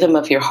the rhythm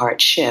of your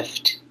heart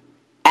shift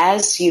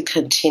as you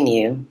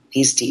continue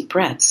these deep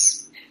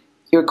breaths.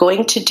 You're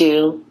going to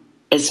do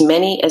as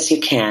many as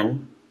you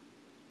can,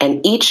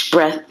 and each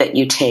breath that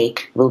you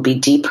take will be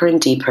deeper and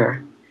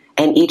deeper,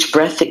 and each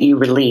breath that you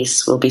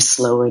release will be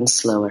slower and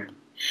slower.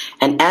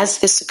 And as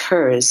this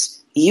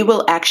occurs, you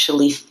will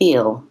actually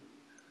feel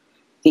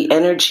the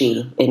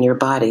energy in your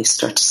body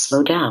start to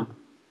slow down.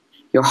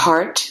 Your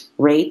heart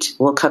rate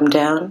will come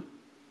down.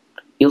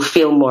 You'll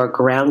feel more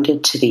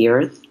grounded to the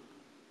earth.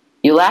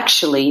 You'll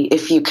actually,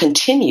 if you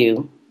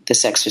continue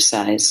this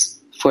exercise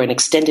for an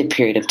extended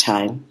period of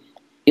time,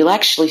 you'll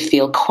actually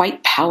feel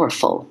quite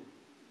powerful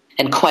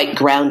and quite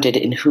grounded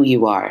in who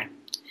you are.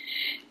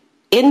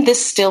 In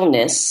this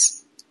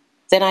stillness,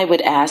 then I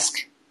would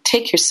ask,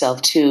 take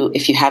yourself to,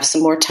 if you have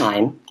some more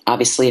time,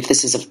 obviously if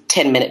this is a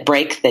 10-minute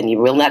break, then you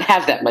will not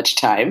have that much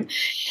time.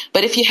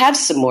 But if you have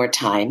some more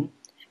time,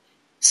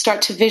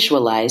 start to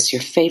visualize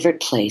your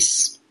favorite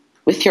place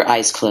with your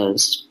eyes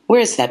closed.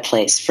 Where is that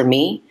place? For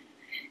me,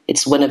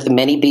 it's one of the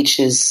many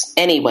beaches,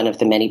 any one of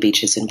the many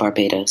beaches in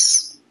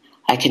Barbados.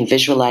 I can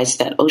visualize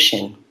that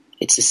ocean.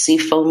 It's a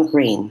seafoam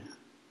green.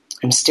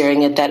 I'm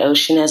staring at that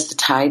ocean as the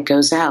tide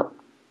goes out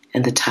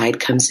and the tide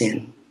comes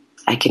in.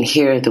 I can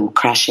hear the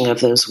crashing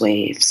of those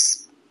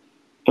waves.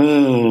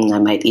 I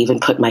might even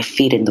put my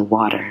feet in the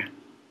water.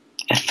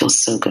 It feels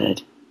so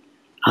good.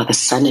 Oh, the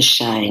sun is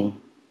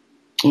shining.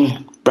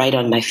 Right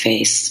on my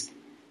face,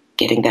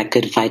 getting that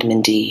good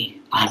vitamin D.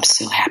 I'm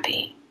so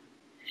happy.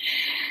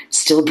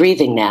 Still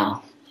breathing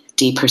now,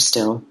 deeper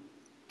still.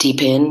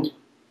 Deep in,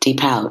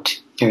 deep out,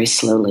 very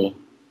slowly.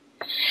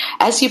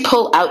 As you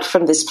pull out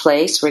from this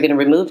place, we're going to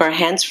remove our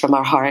hands from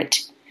our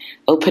heart,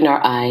 open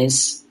our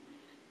eyes,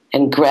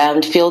 and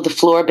feel the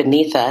floor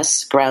beneath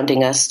us,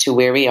 grounding us to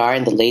where we are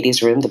in the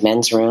ladies' room, the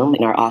men's room,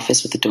 in our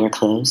office with the door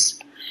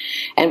closed.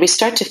 And we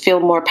start to feel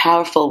more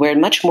powerful. We're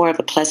in much more of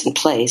a pleasant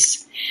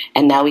place,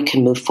 and now we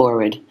can move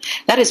forward.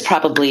 That is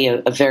probably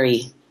a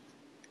very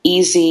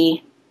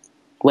easy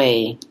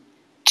way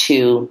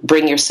to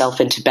bring yourself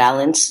into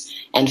balance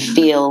and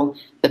feel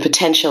the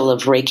potential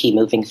of Reiki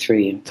moving through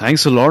you.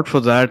 Thanks a lot for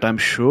that. I'm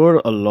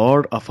sure a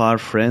lot of our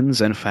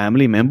friends and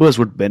family members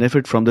would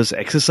benefit from this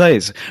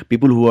exercise,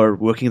 people who are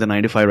working the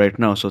 9 to 5 right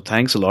now. So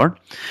thanks a lot.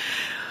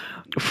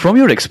 From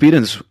your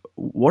experience,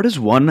 what is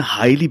one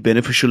highly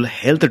beneficial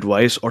health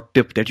advice or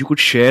tip that you could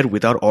share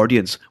with our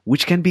audience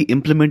which can be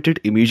implemented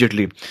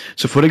immediately?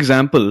 So for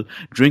example,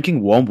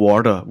 drinking warm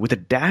water with a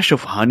dash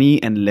of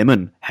honey and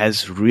lemon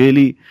has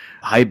really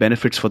high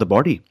benefits for the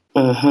body.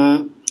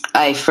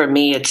 For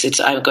me,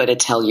 I'm going to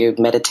tell you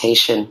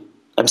meditation.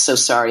 I'm so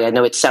sorry. I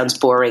know it sounds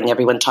boring.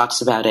 Everyone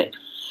talks about it.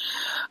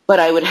 But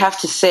I would have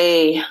to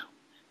say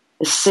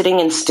sitting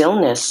in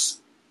stillness.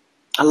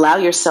 Allow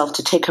yourself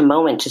to take a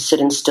moment to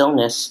sit in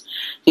stillness.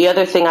 The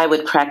other thing I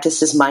would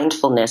practice is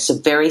mindfulness. A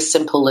very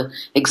simple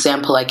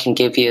example I can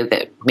give you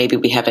that maybe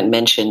we haven't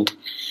mentioned.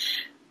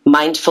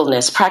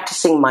 Mindfulness,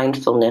 practicing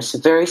mindfulness. A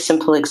very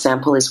simple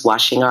example is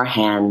washing our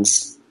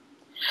hands.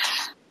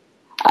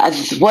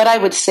 What I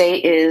would say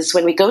is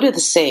when we go to the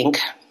sink,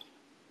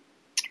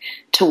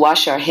 to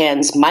wash our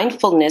hands,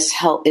 mindfulness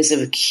is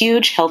a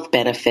huge health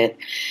benefit,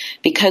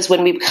 because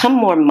when we become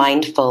more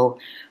mindful,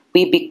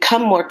 we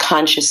become more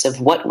conscious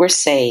of what we're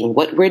saying,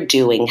 what we're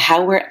doing,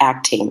 how we're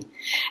acting,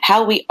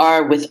 how we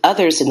are with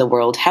others in the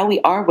world, how we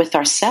are with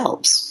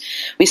ourselves.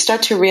 We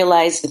start to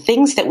realize the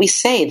things that we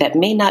say that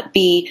may not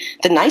be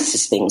the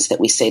nicest things that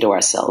we say to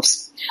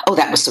ourselves. Oh,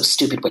 that was so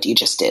stupid what you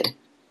just did.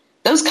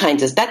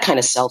 That kind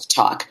of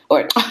self-talk.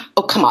 Or,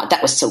 oh, come on,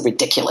 that was so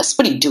ridiculous.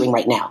 What are you doing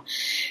right now?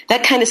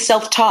 That kind of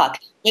self-talk.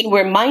 When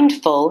we're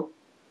mindful,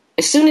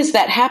 as soon as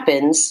that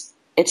happens,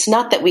 it's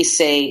not that we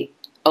say,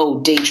 oh,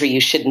 Daydree, you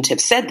shouldn't have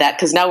said that,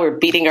 because now we're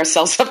beating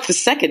ourselves up the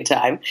second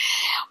time.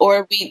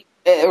 Or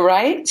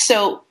right?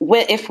 So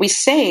if we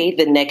say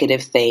the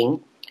negative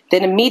thing,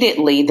 then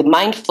immediately the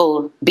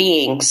mindful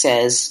being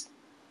says,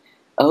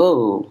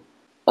 oh,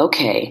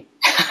 okay.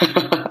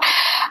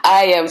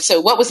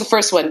 So what was the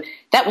first one?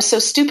 That was so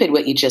stupid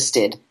what you just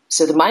did.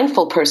 So the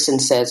mindful person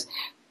says,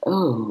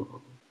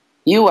 oh,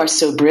 you are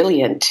so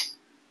brilliant,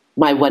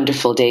 my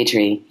wonderful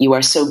Daydree. You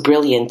are so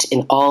brilliant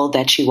in all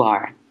that you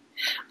are.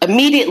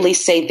 Immediately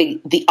say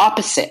the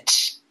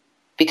opposite,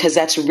 because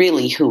that's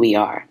really who we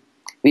are.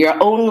 We are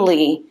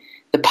only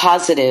the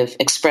positive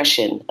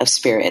expression of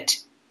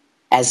spirit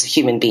as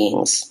human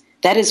beings.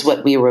 That is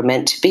what we were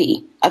meant to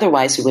be.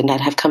 Otherwise, we would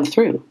not have come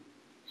through.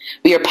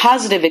 We are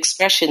positive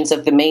expressions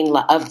of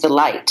the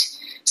light.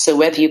 So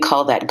whether you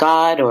call that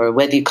God, or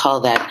whether you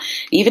call that,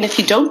 even if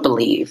you don't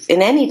believe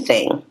in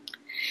anything,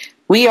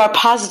 we are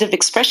positive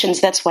expressions.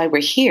 That's why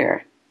we're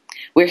here.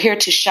 We're here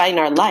to shine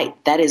our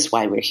light. That is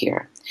why we're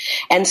here.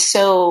 And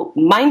so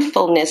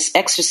mindfulness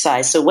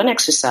exercise. So one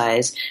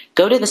exercise,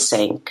 go to the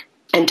sink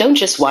and don't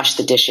just wash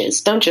the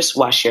dishes. Don't just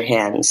wash your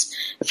hands.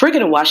 If we're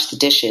going to wash the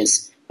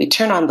dishes, we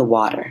turn on the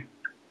water.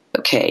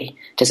 Okay.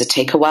 Does it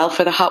take a while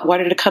for the hot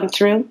water to come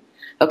through?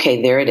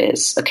 Okay, there it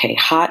is. Okay,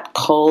 hot,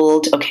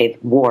 cold, okay,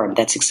 warm.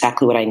 That's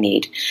exactly what I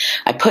need.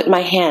 I put my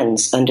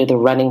hands under the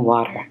running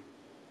water.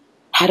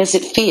 How does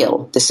it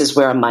feel? This is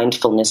where a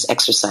mindfulness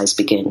exercise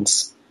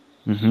begins.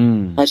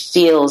 Mm-hmm. It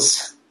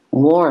feels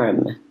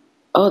warm.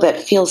 Oh,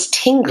 that feels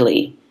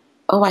tingly.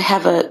 Oh, I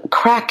have a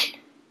crack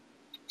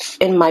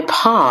in my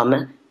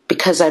palm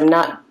because I'm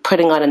not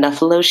putting on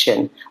enough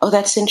lotion. Oh,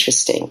 that's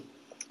interesting.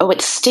 Oh,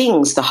 it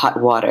stings, the hot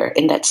water,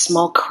 in that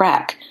small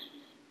crack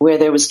where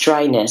there was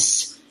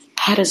dryness.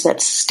 How does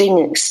that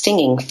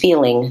stinging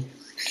feeling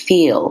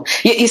feel?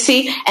 You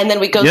see? And then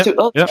we go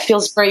through, it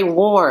feels very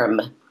warm.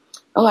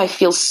 Oh, I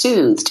feel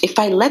soothed. If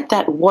I let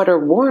that water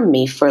warm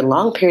me for a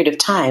long period of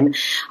time,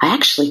 I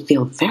actually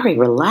feel very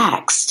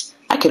relaxed.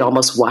 I could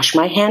almost wash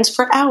my hands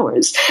for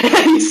hours.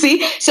 You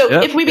see?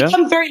 So if we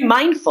become very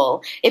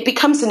mindful, it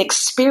becomes an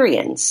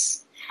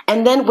experience.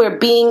 And then we're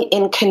being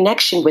in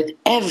connection with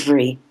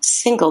every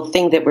single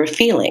thing that we're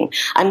feeling.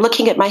 I'm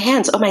looking at my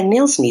hands. Oh, my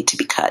nails need to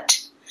be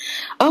cut.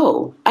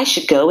 Oh, I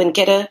should go and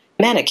get a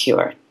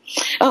manicure.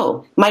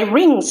 Oh, my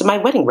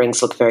wedding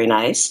rings look very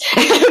nice.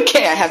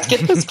 Okay, I have to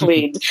get this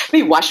cleaned. Let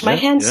me wash my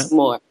hands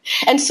more.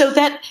 And so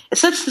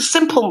that's the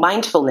simple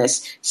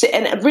mindfulness. So,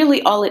 and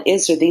really all it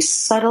is are these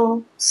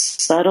subtle,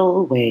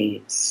 subtle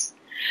ways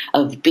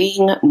of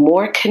being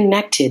more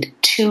connected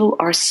to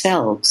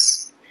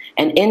ourselves.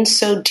 And in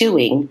so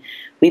doing,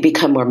 we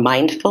become more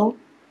mindful,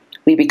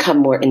 we become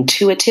more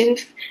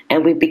intuitive,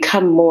 and we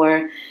become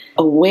more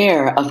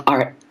aware of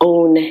our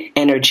own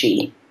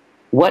energy.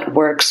 What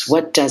works,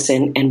 what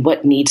doesn't, and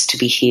what needs to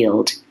be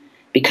healed.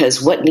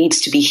 Because what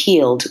needs to be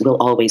healed will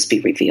always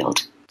be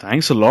revealed.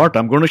 Thanks a lot.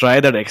 I'm going to try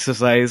that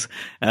exercise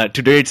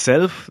today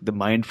itself, the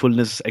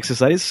mindfulness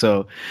exercise.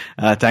 So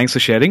thanks for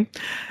sharing.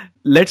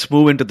 Let's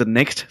move into the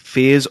next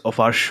phase of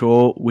our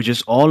show, which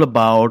is all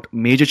about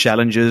major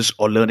challenges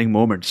or learning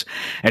moments.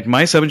 At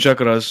My Seven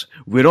Chakras,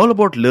 we're all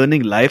about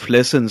learning life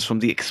lessons from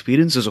the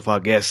experiences of our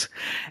guests.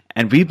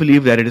 And we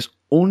believe that it is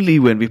only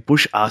when we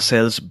push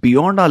ourselves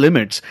beyond our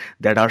limits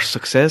that our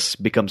success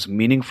becomes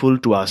meaningful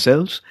to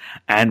ourselves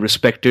and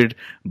respected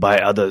by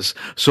others.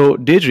 So,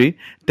 Daydree,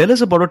 tell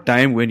us about a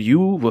time when you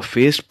were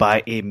faced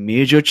by a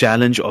major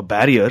challenge or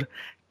barrier.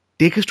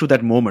 Take us to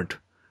that moment.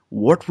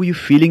 What were you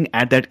feeling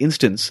at that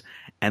instance?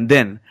 And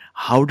then,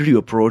 how did you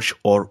approach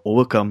or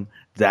overcome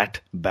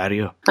that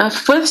barrier?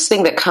 First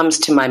thing that comes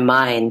to my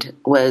mind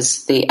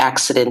was the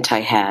accident I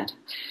had.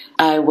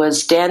 I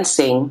was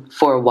dancing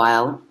for a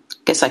while.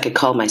 Guess I could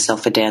call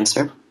myself a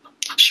dancer.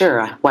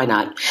 Sure, why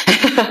not?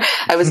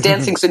 I was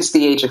dancing since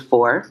the age of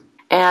 4.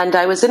 And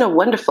I was in a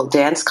wonderful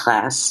dance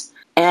class.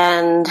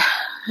 And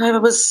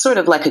it was sort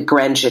of like a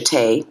grand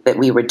jeté that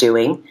we were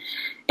doing.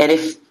 And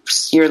if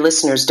your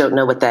listeners don't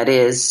know what that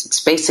is,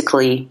 it's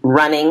basically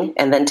running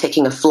and then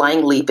taking a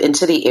flying leap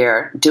into the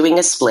air, doing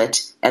a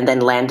split, and then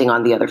landing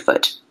on the other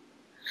foot.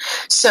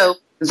 So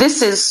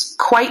this is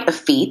quite a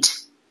feat.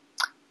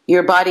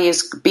 Your body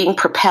is being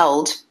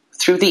propelled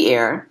through the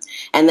air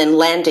and then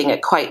landing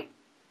at quite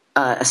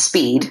a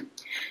speed.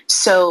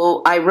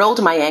 So I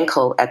rolled my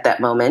ankle at that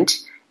moment,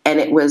 and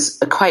it was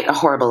quite a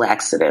horrible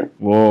accident.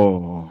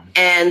 Whoa.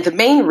 And the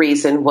main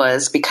reason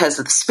was because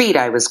of the speed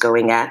I was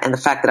going at and the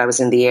fact that I was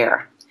in the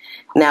air.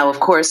 Now, of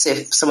course,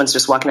 if someone's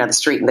just walking down the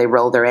street and they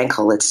roll their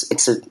ankle,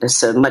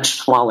 it's a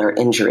much smaller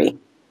injury.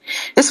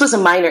 This was a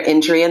minor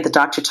injury, and the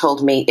doctor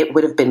told me it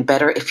would have been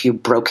better if you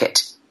broke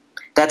it.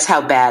 That's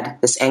how bad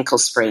this ankle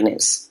sprain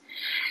is.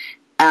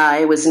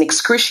 It was an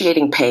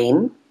excruciating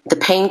pain. The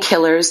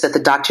painkillers that the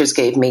doctors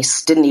gave me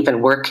didn't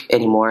even work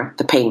anymore.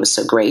 The pain was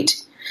so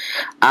great.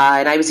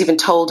 And I was even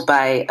told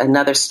by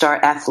another star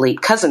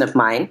athlete, cousin of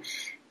mine,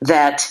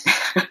 that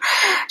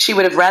she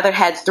would have rather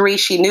had 3.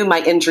 She knew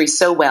my injury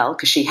so well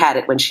because she had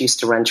it when she used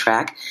to run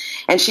track.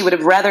 And she would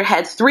have rather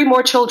had 3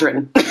 more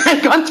children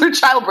and gone through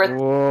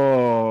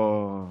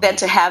childbirth than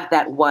to have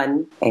that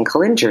one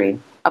ankle injury.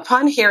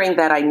 Upon hearing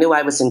that, I knew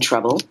I was in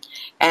trouble.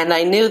 And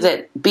I knew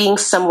that being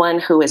someone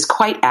who is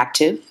quite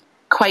active,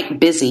 quite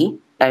busy,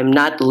 I'm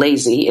not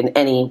lazy in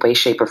any way,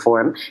 shape, or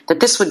form, that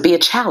this would be a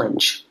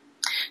challenge.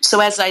 So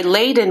as I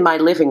laid in my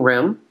living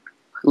room,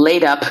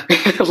 laid up,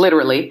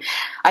 literally,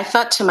 I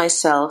thought to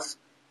myself,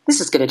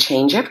 this is going to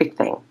change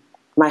everything.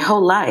 My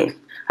whole life.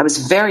 I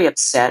was very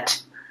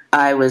upset.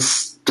 I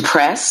was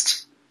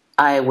depressed.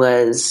 I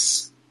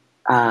was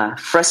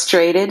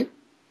frustrated.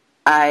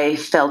 I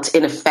felt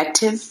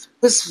ineffective.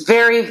 It was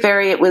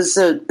it was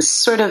a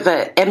sort of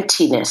an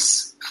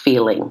emptiness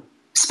feeling,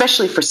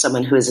 especially for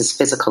someone who is as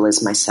physical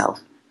as myself.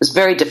 It was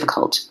very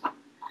difficult.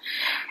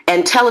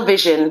 And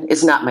television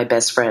is not my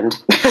best friend.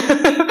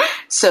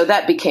 So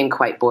that became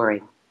quite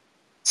boring.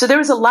 So there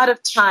was a lot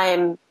of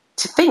time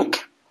to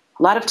think,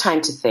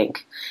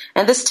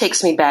 And this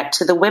takes me back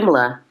to the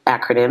WMLA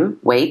acronym,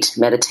 wait,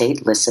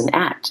 meditate, listen,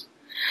 act.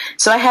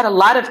 So I had a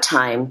lot of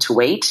time to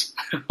wait,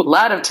 a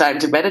lot of time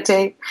to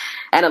meditate,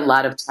 and a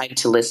lot of time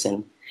to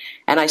listen.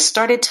 And I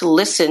started to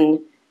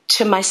listen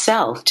to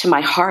myself, to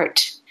my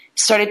heart,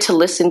 started to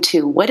listen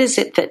to what is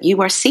it that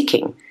you are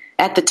seeking.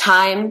 At the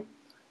time,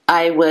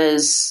 I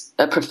was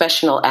a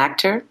professional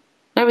actor.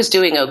 I was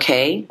doing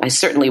okay. I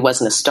certainly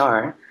wasn't a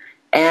star.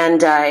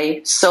 And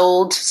I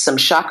sold some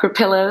chakra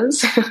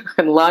pillows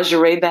and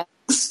lingerie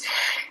bags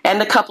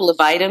and a couple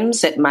of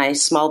items at my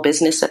small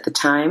business at the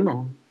time.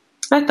 And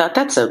I thought,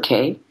 that's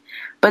okay.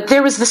 But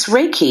there was this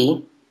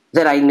Reiki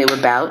that I knew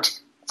about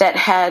that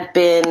had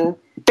been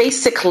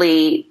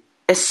basically,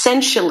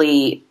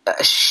 essentially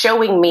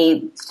showing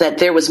me that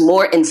there was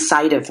more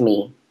inside of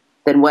me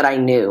than what I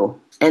knew.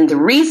 And the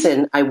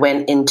reason I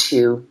went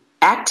into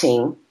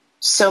acting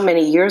so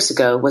many years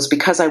ago was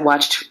because I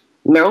watched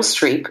Meryl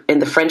Streep in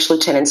The French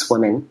Lieutenant's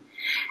Woman,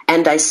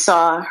 and I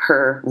saw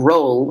her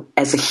role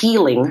as a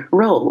healing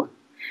role.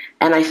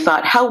 And I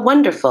thought, how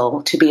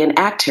wonderful to be an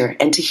actor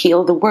and to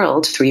heal the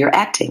world through your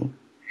acting.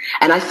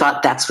 And I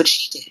thought that's what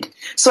she did.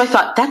 So I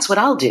thought, that's what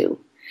I'll do.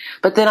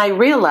 But then I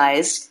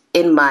realized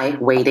in my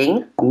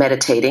waiting,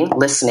 meditating,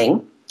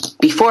 listening,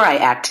 before I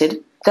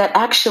acted, that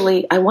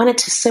actually I wanted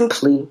to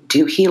simply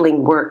do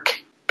healing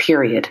work,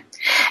 period.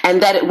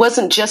 And that it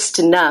wasn't just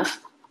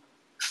enough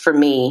for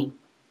me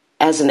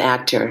as an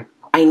actor.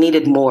 I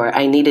needed more.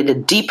 I needed a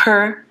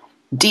deeper,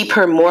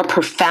 more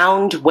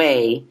profound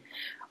way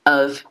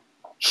of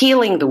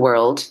healing the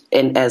world,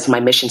 and as my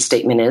mission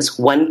statement is,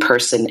 one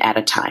person at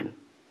a time.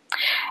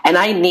 And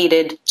I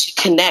needed to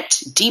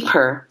connect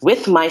deeper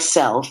with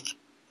myself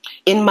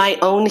in my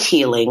own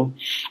healing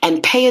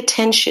and pay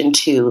attention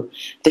to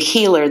the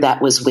healer that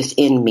was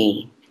within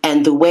me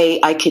and the way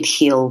I could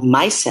heal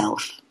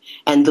myself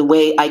and the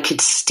way I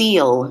could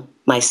steal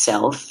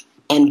myself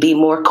and be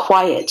more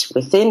quiet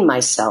within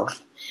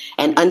myself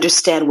and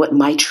understand what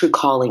my true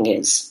calling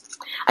is.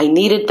 I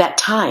needed that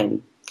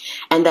time.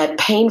 And that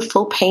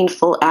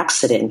painful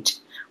accident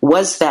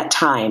was that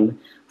time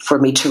for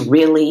me to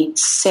really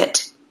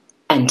sit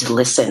and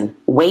listen,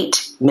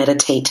 wait,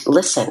 meditate,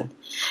 listen.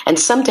 And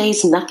some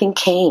days nothing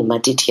came,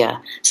 Aditya.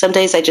 Some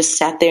days I just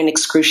sat there in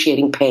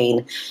excruciating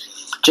pain,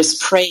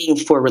 just praying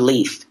for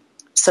relief.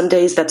 Some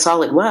days that's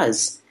all it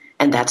was.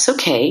 And that's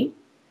okay.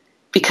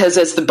 Because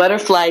as the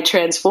butterfly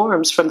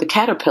transforms from the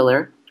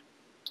caterpillar,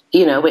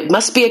 it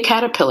must be a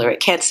caterpillar. It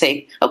can't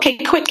say, okay,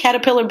 quick,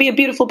 caterpillar, be a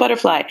beautiful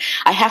butterfly.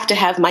 I have to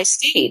have my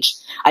stage.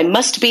 I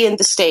must be in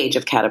the stage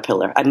of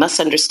caterpillar. I must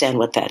understand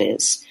what that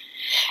is.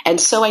 And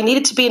so I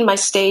needed to be in my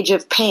stage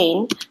of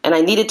pain, and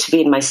I needed to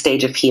be in my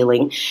stage of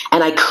healing,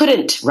 and I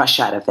couldn't rush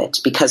out of it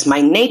because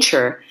my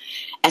nature,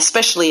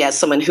 especially as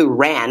someone who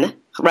ran,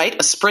 right,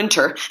 a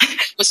sprinter,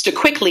 was to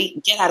quickly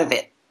get out of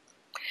it.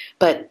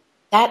 But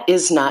that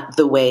is not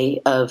the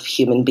way of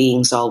human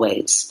beings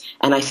always.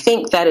 And I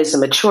think that is a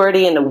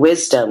maturity and a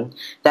wisdom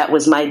that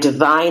was my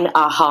divine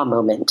aha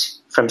moment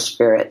from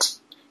Spirit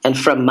and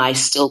from my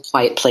still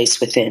quiet place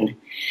within.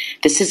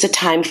 This is a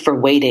time for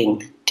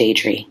waiting,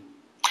 Daydree.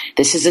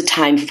 This is a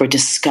time for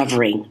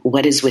discovering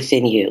what is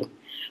within you.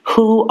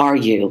 Who are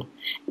you?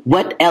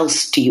 What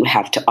else do you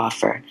have to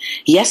offer?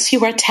 Yes,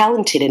 you are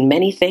talented in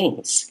many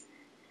things.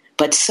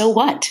 But so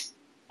what?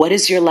 What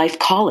is your life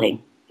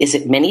calling? Is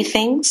it many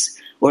things?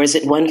 Or is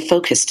it one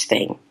focused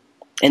thing?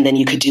 And then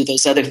you could do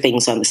those other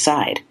things on the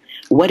side.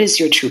 What is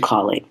your true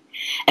calling?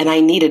 And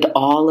I needed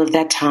all of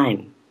that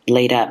time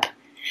laid up.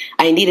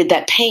 I needed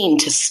that pain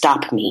to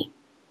stop me.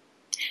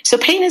 So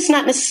pain is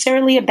not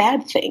necessarily a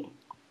bad thing.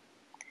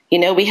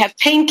 We have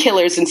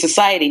painkillers in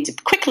society to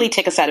quickly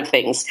take us out of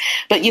things.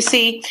 But you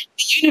see,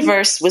 the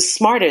universe was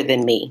smarter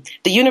than me.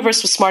 The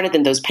universe was smarter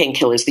than those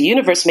painkillers. The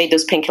universe made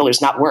those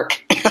painkillers not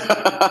work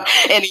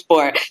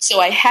anymore. So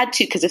I had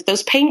to, because if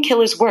those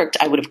painkillers worked,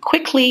 I would have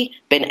quickly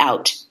been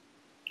out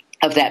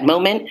of that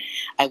moment.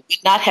 I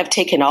would not have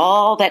taken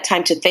all that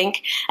time to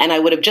think, and I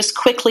would have just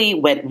quickly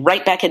went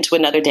right back into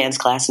another dance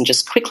class and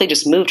just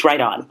moved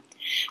right on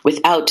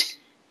without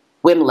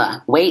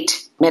Wimla.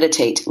 Wait,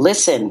 meditate,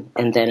 listen,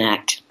 and then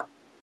act.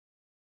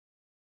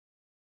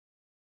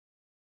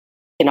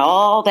 And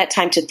all that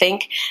time to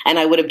think, and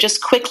I would have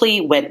just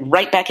quickly went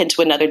right back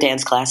into another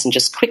dance class and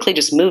just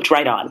moved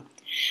right on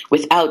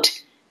without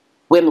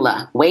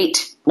Wimla.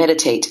 Wait,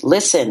 meditate,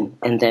 listen,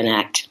 and then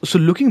act. So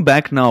looking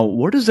back now,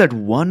 what is that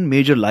one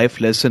major life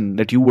lesson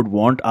that you would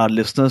want our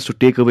listeners to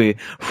take away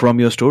from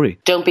your story?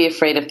 Don't be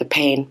afraid of the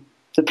pain.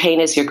 The pain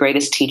is your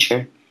greatest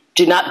teacher.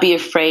 Do not be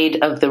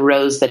afraid of the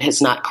rose that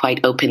has not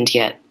quite opened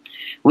yet.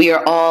 We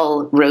are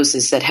all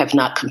roses that have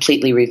not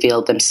completely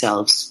revealed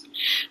themselves.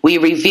 We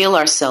reveal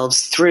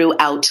ourselves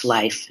throughout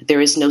life.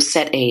 There is no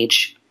set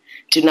age.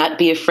 Do not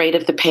be afraid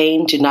of the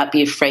pain. Do not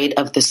be afraid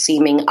of the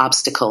seeming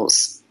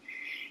obstacles.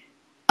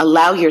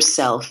 Allow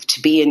yourself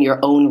to be in your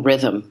own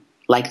rhythm,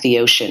 like the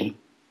ocean.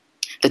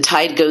 The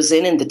tide goes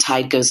in and the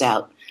tide goes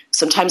out.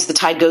 Sometimes the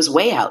tide goes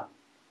way out.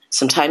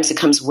 Sometimes it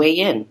comes way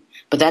in.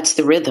 But that's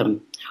the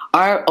rhythm.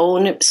 Our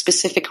own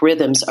specific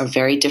rhythms are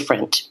very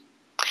different.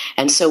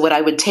 And so what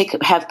I would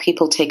have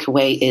people take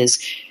away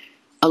is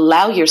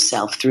allow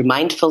yourself through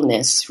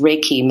mindfulness,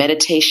 Reiki,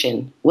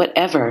 meditation,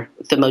 whatever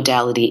the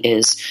modality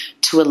is,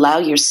 to allow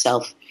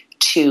yourself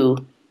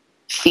to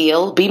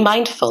feel, be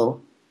mindful,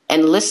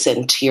 and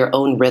listen to your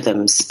own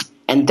rhythms.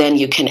 And then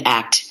you can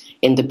act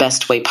in the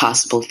best way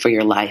possible for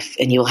your life.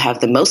 And you'll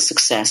have the most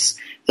success,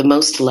 the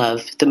most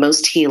love, the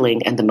most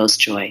healing, and the most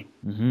joy.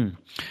 Mm-hmm.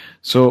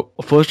 So,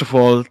 first of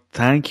all,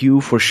 thank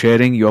you for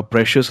sharing your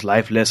precious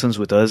life lessons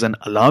with us and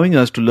allowing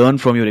us to learn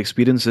from your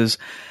experiences.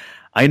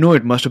 I know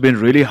it must have been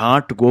really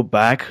hard to go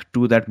back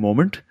to that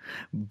moment,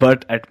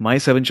 but at My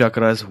Seven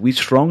Chakras, we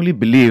strongly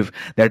believe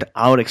that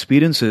our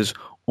experiences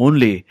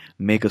only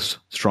make us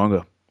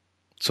stronger.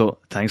 So,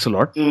 thanks a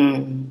lot.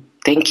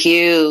 Thank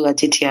you,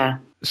 Aditya.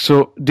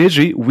 So,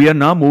 Daydree, we are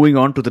now moving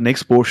on to the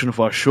next portion of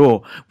our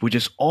show, which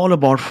is all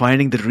about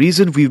finding the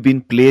reason we've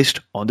been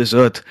placed on this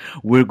earth.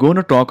 We're going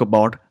to talk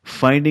about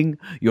finding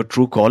your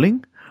true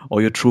calling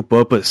or your true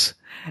purpose.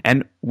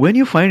 And when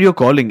you find your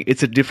calling,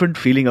 it's a different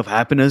feeling of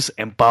happiness,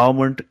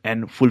 empowerment,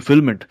 and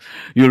fulfillment.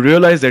 You'll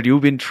realize that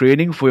you've been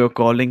training for your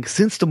calling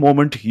since the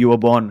moment you were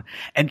born.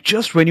 And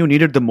just when you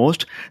need it the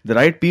most, the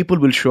right people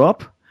will show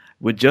up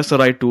with just the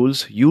right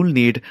tools you'll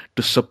need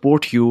to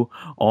support you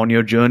on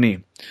your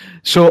journey.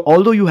 So,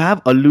 although you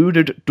have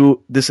alluded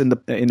to this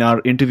in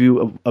our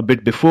interview a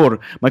bit before,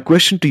 my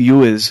question to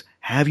you is,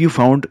 have you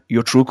found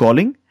your true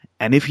calling?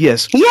 And if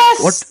yes,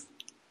 yes!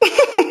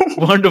 What?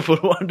 Wonderful,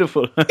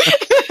 wonderful.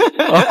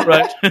 All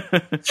right.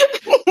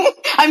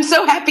 I'm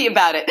so happy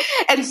about it.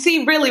 And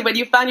see, really, when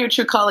you found your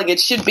true calling, it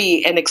should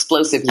be an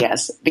explosive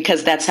yes,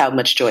 because that's how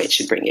much joy it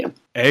should bring you.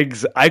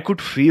 I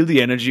could feel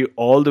the energy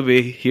all the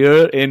way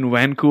here in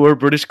Vancouver,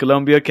 British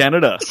Columbia,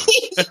 Canada.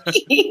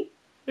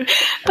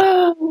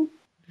 Oh.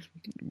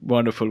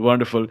 Wonderful,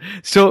 wonderful.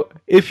 So,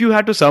 if you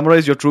had to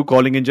summarize your true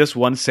calling in just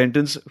one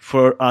sentence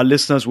for our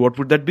listeners, what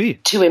would that be?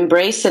 To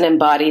embrace and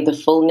embody the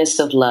fullness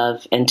of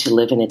love and to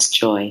live in its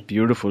joy.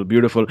 Beautiful,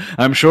 beautiful.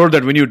 I'm sure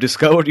that when you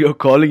discovered your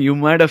calling, you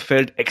might have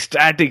felt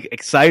ecstatic,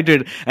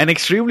 excited, and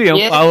extremely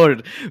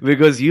empowered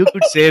because you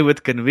could say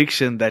with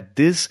conviction that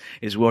this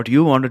is what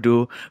you want to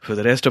do for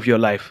the rest of your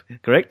life,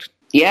 correct?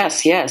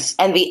 Yes, yes.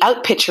 And the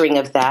outpicturing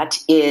of that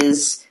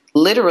is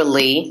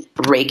literally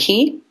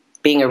Reiki,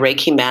 being a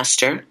Reiki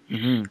master,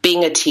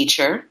 being a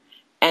teacher,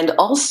 and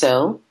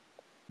also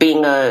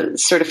being a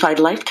certified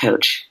life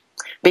coach.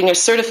 Being a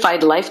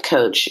certified life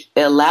coach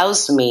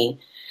allows me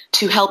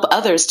to help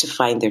others to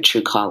find their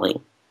true calling.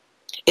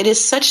 It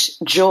is such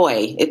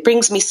joy. It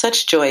brings me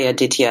such joy,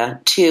 Aditya,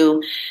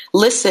 to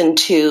listen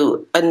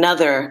to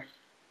another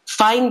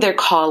find their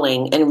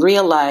calling and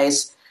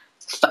realize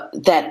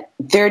that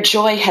their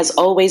joy has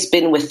always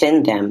been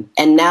within them,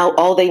 and now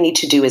all they need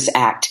to do is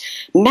act.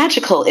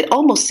 Magical, it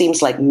almost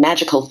seems like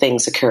magical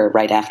things occur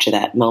right after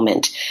that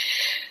moment.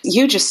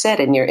 You just said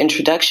in your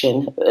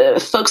introduction,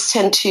 folks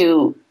tend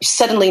to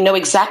suddenly know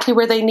exactly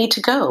where they need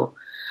to go.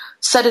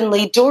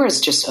 Suddenly doors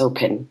just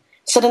open.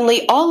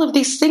 Suddenly all of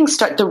these things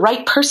start, the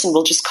right person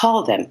will just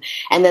call them,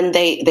 and then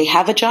they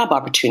have a job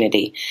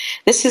opportunity.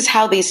 This is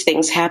how these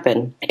things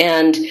happen.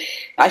 And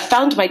I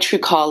found my true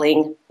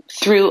calling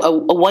through a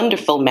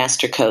wonderful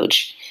master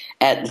coach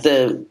at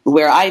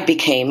where I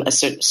became a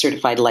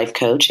certified life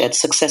coach at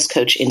Success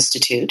Coach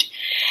Institute.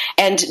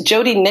 And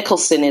Jody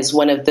Nicholson is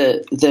one of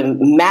the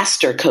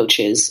master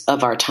coaches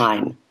of our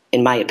time,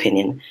 in my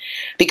opinion,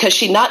 because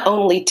she not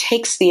only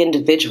takes the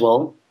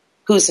individual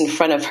who's in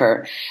front of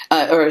her,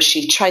 or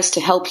she tries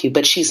to help you,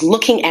 but she's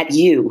looking at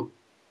you.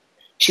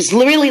 She's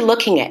literally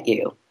looking at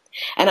you.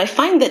 And I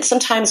find that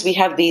sometimes we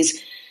have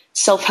these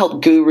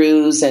self-help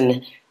gurus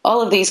and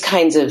all of these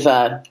kinds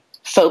of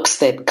folks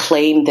that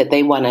claim that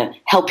they want to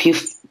help you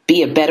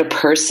be a better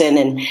person,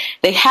 and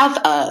they have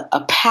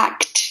a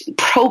packed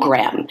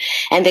program,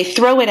 and they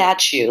throw it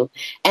at you,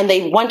 and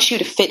they want you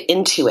to fit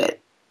into it.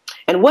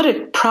 And what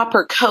a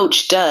proper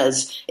coach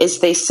does is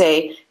they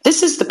say,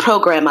 this is the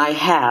program I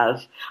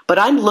have, but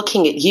I'm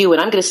looking at you,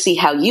 and I'm going to see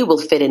how you will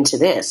fit into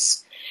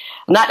this.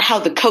 Not how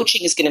the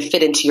coaching is going to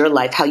fit into your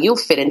life, how you'll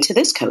fit into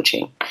this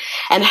coaching,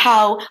 and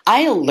how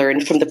I'll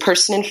learn from the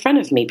person in front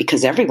of me,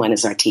 because everyone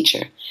is our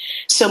teacher.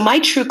 So my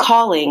true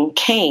calling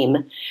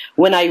came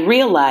when I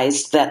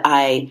realized that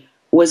I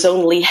was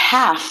only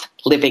half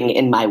living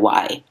in my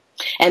why,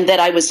 and that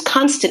I was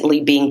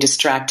constantly being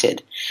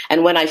distracted.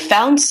 And when I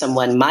found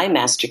someone, my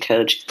master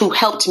coach, who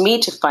helped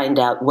me to find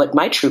out what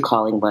my true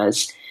calling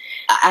was,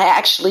 I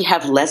actually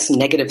have less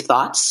negative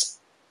thoughts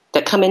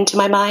that come into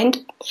my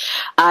mind.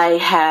 I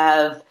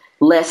have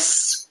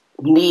less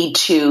need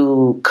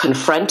to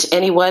confront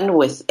anyone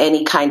with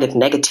any kind of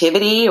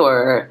negativity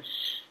or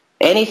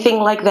anything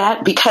like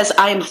that, because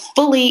I'm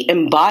fully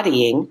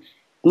embodying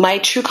my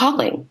true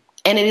calling.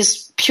 And it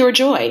is pure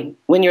joy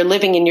when you're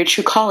living in your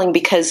true calling,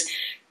 because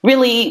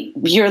really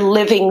you're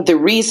living the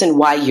reason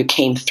why you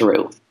came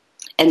through.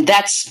 And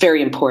that's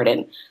very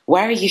important.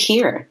 Why are you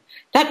here?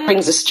 That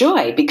brings us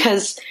joy,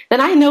 because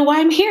then I know why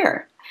I'm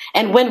here.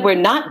 And when we're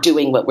not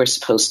doing what we're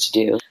supposed to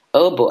do,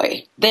 oh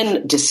boy,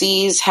 then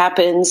disease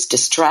happens,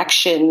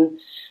 distraction,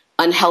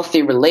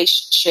 unhealthy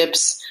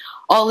relationships,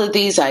 all of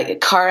these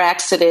car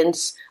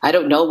accidents. I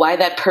don't know why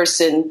that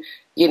person,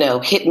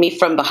 hit me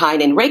from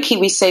behind. In Reiki,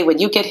 we say when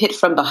you get hit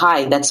from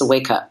behind, that's a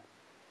wake up.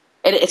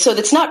 And so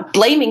it's not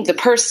blaming the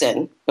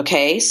person,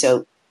 okay?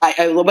 So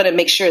I want to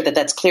make sure that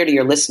that's clear to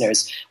your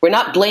listeners. We're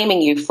not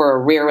blaming you for a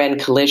rear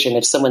end collision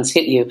if someone's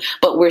hit you,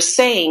 but we're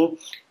saying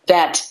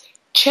that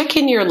check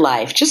in your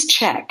life. Just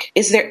check.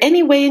 Is there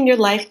any way in your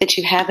life that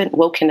you haven't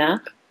woken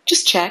up?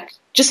 Just check.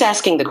 Just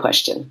asking the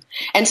question.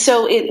 And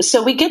so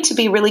we get to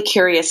be really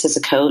curious as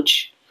a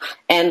coach,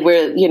 and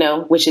we're,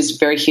 which is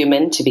very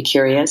human to be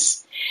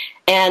curious.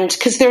 And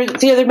because there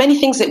are many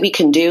things that we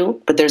can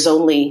do, but there's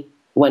only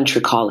one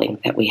true calling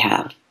that we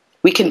have.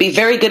 We can be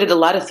very good at a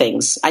lot of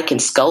things. I can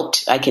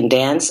sculpt, I can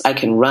dance, I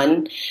can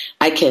run,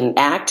 I can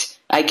act,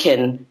 I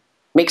can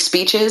make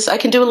speeches, I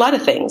can do a lot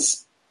of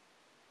things.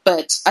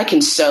 But I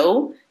can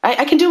sew.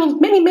 I can do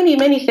many, many,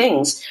 many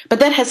things. But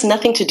that has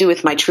nothing to do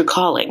with my true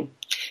calling.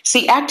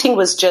 See, acting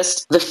was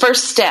just the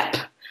first step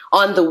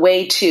on the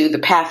way to the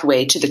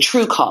pathway to the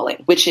true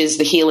calling, which is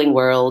the healing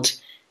world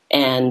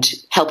and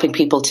helping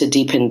people to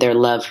deepen their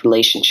love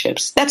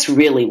relationships. That's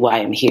really why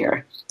I'm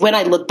here. When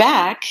I look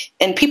back,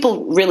 and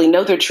people really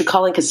know their true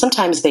calling because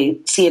sometimes they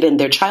see it in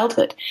their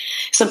childhood,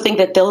 something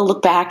that they'll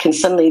look back and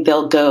suddenly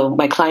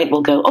my client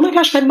will go, oh my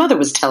gosh, my mother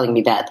was telling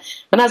me that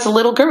when I was a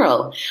little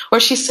girl. Or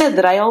she said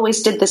that I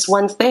always did this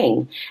one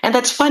thing. And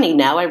that's funny.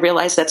 Now I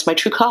realize that's my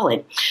true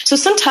calling. So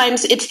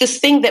sometimes it's this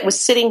thing that was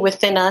sitting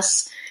within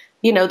us,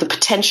 the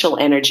potential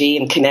energy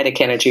and kinetic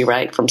energy,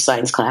 right, from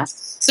science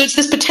class. So it's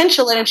this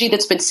potential energy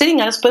that's been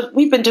sitting on us, but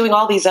we've been doing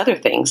all these other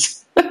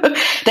things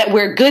that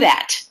we're good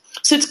at.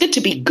 So it's good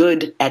to be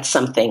good at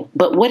something,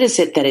 but what is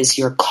it that is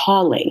your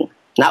calling?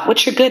 Not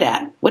what you're good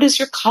at. What is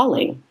your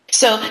calling?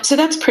 So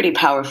that's pretty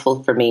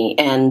powerful for me.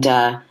 And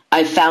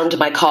I found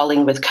my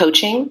calling with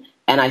coaching,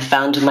 and I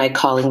found my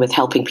calling with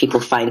helping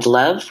people find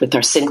love with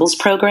our singles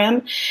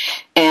program.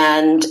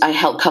 And I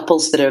help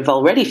couples that have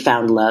already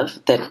found love,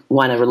 that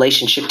want a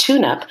relationship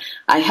tune-up.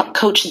 I help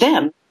coach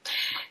them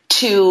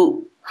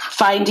to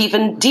find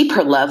even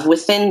deeper love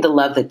within the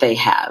love that they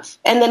have.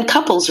 And then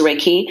couples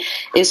Reiki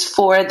is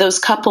for those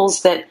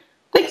couples that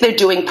think they're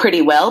doing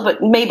pretty well,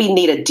 but maybe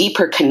need a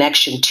deeper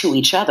connection to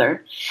each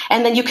other.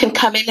 And then you can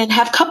come in and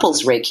have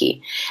couples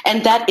Reiki.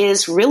 And that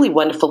is really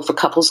wonderful for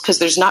couples because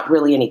there's not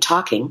really any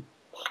talking.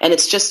 And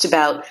it's just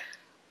about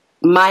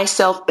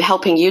myself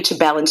helping you to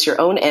balance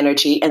your own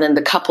energy, and then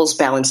the couples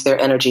balance their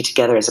energy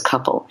together as a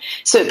couple.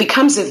 So it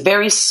becomes a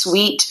very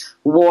sweet,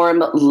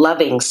 warm,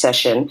 loving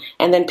session,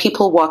 and then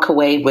people walk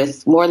away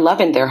with more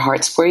love in their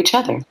hearts for each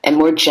other and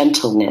more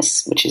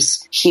gentleness, which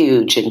is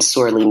huge and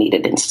sorely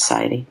needed in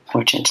society,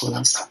 more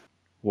gentleness.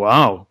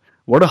 Wow.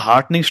 What a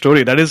heartening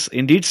story. That is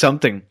indeed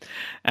something.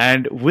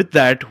 And with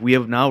that, we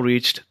have now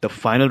reached the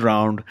final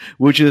round,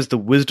 which is the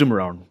wisdom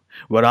round,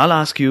 where I'll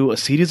ask you a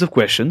series of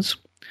questions.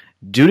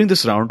 During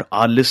this round,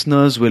 our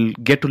listeners will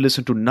get to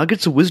listen to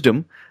nuggets of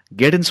wisdom,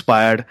 get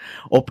inspired,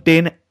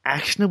 obtain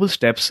actionable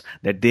steps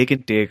that they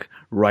can take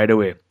right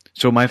away.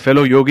 So my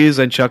fellow yogis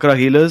and chakra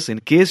healers,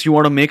 in case you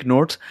want to make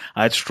notes,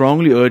 I'd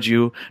strongly urge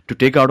you to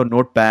take out a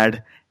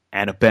notepad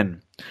and a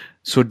pen.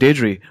 So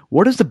Daydree,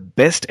 what is the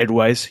best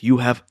advice you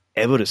have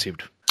ever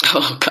received?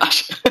 Oh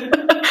gosh,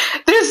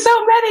 there's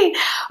so many.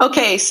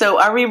 Okay,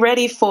 so are we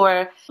ready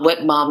for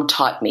what mom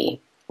taught me?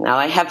 Now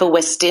I have a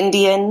West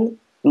Indian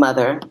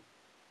mother.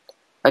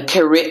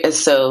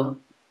 So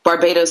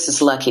Barbados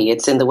is lucky.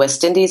 It's in the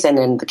West Indies and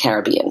in the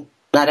Caribbean.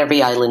 Not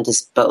every island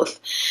is both.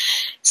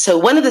 So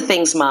one of the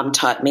things mom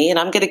taught me, and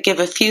I'm going to give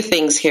a few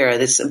things here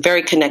that's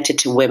very connected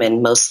to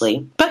women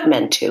mostly, but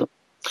men too.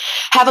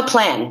 Have a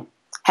plan.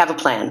 Have a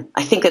plan.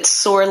 I think that's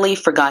sorely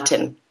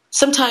forgotten.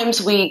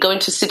 Sometimes we go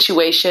into a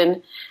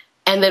situation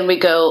and then we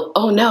go,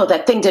 oh no,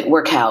 that thing didn't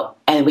work out,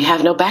 and we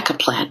have no backup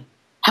plan.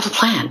 Have a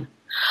plan.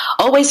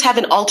 Always have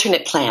an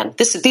alternate plan.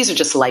 These are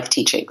just life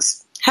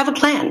teachings. Have a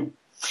plan.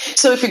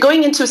 So if you're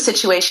going into a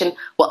situation,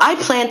 well, I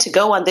plan to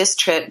go on this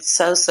trip,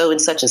 so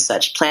and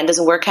such. Plan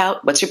doesn't work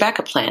out. What's your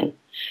backup plan?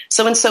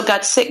 So-and-so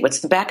got sick. What's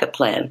the backup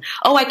plan?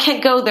 Oh, I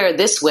can't go there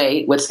this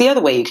way. What's the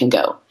other way you can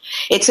go?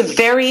 It's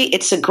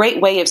a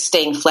great way of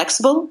staying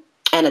flexible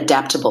and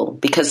adaptable,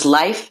 because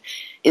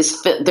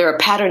there are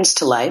patterns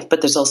to life,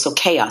 but there's also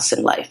chaos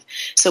in life.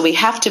 So we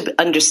have to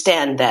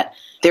understand that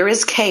there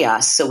is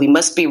chaos, so we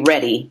must be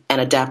ready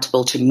and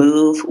adaptable to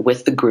move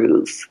with the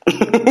groove.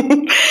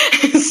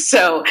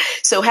 So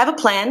have a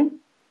plan.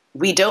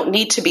 We don't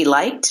need to be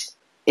liked.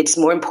 It's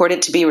more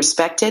important to be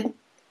respected.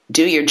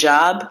 Do your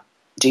job.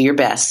 Do your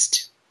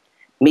best.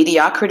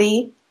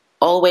 Mediocrity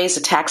always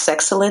attacks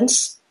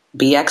excellence.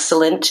 Be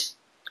excellent.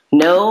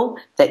 Know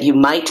that you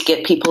might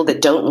get people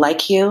that don't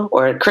like you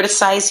or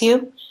criticize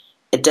you.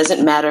 It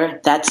doesn't matter.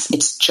 That's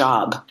its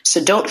job.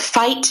 So don't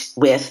fight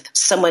with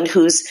someone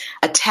who's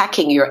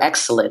attacking your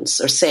excellence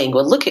or saying,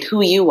 well, look at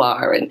who you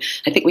are. And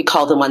I think we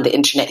call them on the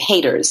internet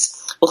haters.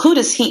 Well, who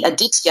does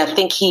Aditya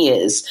think he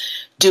is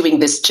doing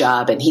this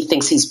job, and he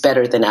thinks he's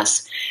better than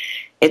us?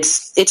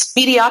 It's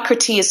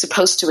mediocrity is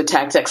supposed to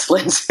attack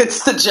excellence.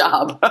 It's the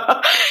job.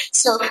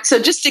 So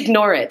just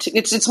ignore it.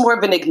 It's more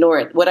of an ignore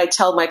it. What I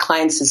tell my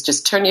clients is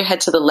just turn your head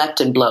to the left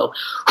and blow.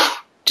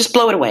 Just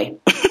blow it away.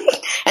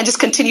 And just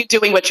continue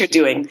doing what you're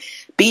doing.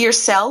 Be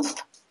yourself.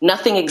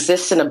 Nothing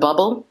exists in a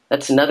bubble.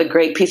 That's another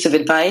great piece of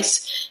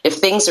advice. If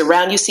things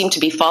around you seem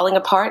to be falling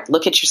apart,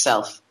 look at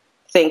yourself.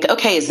 Think,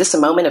 okay, is this a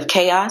moment of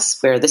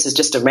chaos where this is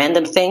just a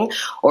random thing?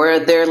 Or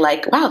they're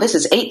like, wow, this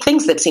is 8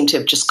 things that seem to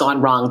have just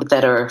gone wrong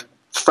that are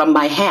from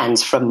my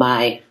hands, from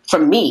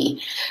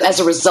me, as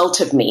a result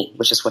of me,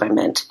 which is what I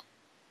meant.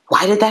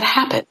 Why did that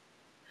happen?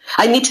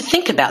 I need to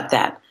think about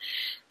that.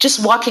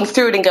 Just walking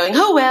through it and going,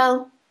 oh,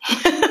 well,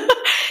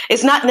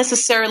 is not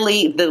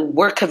necessarily the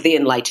work of the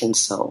enlightened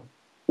soul.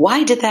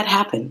 Why did that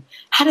happen?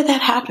 How did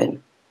that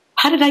happen?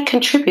 How did I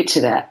contribute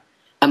to that?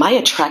 Am I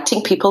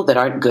attracting people that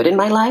aren't good in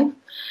my life?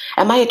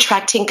 Am I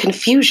attracting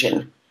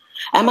confusion?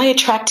 Am I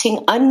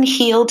attracting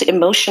unhealed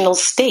emotional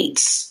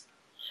states?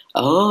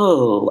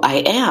 Oh,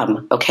 I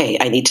am. Okay,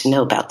 I need to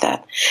know about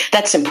that.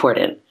 That's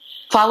important.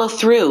 Follow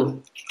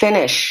through.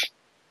 Finish.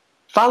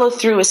 Follow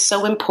through is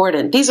so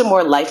important. These are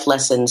more life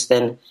lessons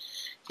than,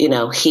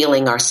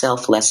 healing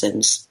ourself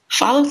lessons.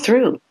 Follow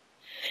through.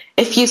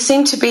 If you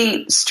seem to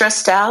be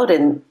stressed out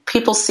and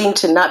people seem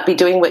to not be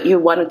doing what you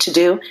wanted to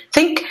do,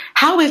 think,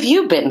 how have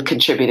you been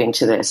contributing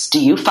to this?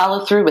 Do you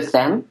follow through with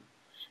them?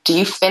 Do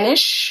you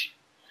finish?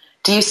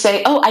 Do you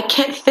say, oh, I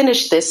can't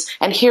finish this,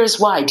 and here's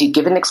why? Do you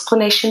give an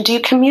explanation? Do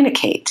you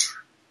communicate?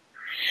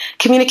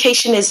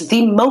 Communication is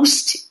the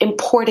most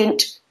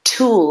important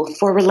tool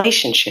for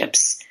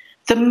relationships.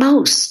 The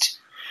most.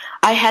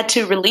 I had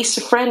to release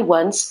a friend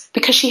once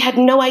because she had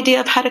no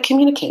idea of how to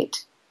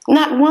communicate.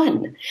 Not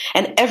one.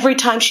 And every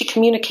time she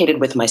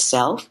communicated with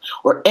myself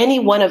or any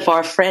one of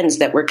our friends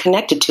that were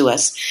connected to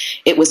us,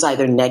 it was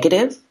either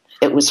negative,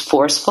 it was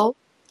forceful,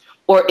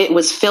 or it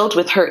was filled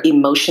with her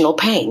emotional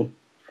pain.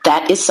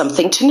 That is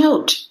something to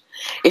note.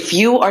 If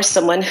you are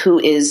someone who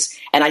is,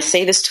 and I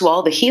say this to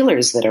all the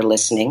healers that are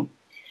listening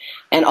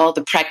and all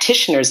the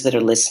practitioners that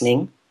are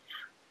listening,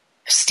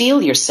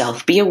 steel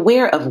yourself. Be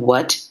aware of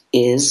what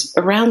is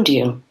around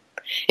you.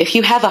 If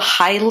you have a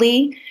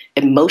highly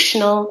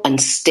emotional,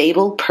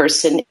 unstable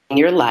person in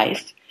your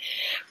life,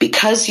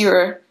 because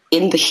you're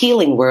in the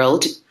healing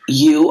world,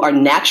 you are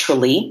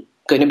naturally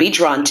going to be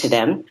drawn to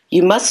them.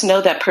 You must know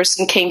that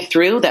person came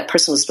through. That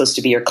person was supposed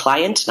to be your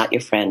client, not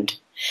your friend.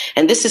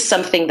 And this is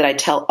something that I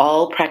tell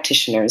all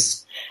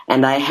practitioners,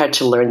 and I had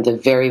to learn the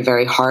very,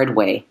 very hard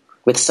way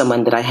with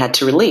someone that I had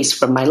to release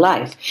from my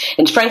life.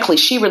 And frankly,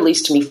 she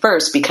released me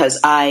first because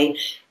I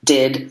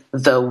did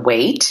the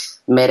wait,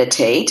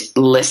 meditate,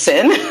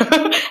 listen,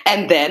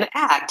 and then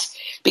act.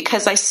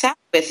 Because I sat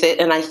with it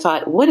and I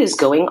thought, what is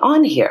going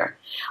on here?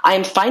 I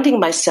am finding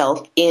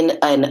myself in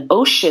an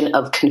ocean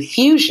of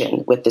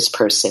confusion with this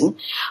person,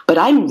 but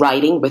I'm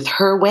riding with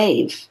her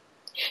wave.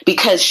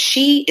 Because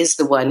she is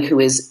the one who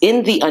is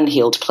in the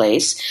unhealed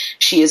place.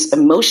 She is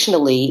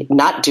emotionally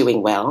not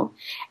doing well.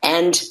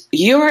 And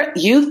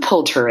you've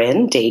pulled her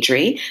in,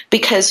 Daydree,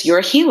 because you're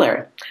a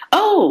healer.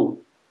 Oh,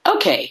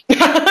 okay.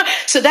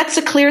 So that's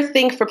a clear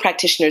thing for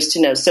practitioners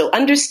to know. So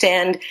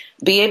understand,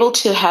 be able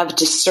to have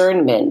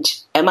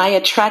discernment. Am I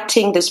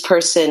attracting this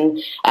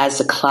person as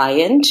a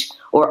client,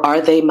 or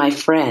are they my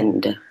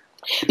friend?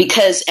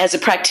 Because as a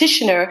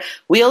practitioner,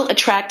 we'll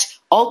attract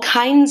all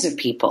kinds of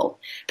people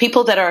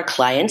that are our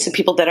clients and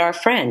people that are our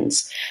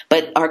friends.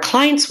 But our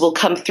clients will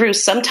come through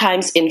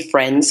sometimes in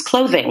friends'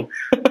 clothing.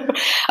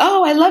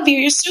 Oh, I love you.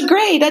 You're so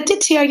great.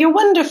 Aditya, you're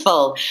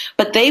wonderful.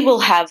 But they will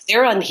have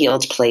their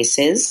unhealed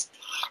places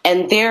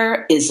and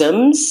their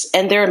isms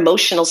and their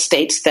emotional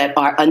states that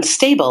are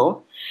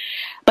unstable.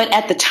 But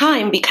at the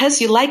time,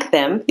 because you like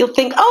them, you'll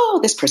think,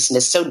 oh, this person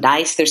is so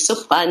nice, they're so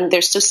fun,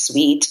 they're so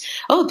sweet,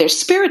 oh, they're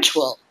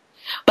spiritual.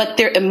 But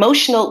their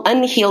emotional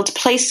unhealed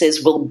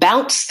places will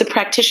bounce the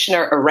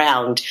practitioner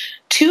around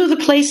to the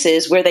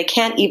places where they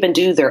can't even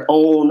do their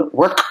own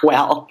work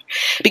well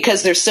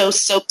because they're so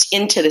soaked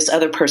into this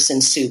other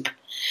person's soup.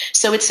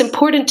 So it's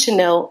important to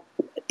know,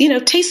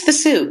 taste the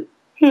soup.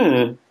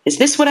 Is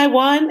this what I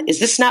want?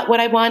 Is this not what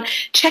I want?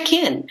 Check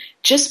in.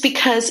 Just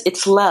because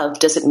it's love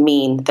doesn't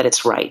mean that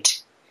it's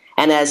right.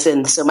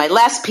 And so my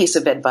last piece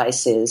of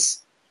advice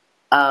is,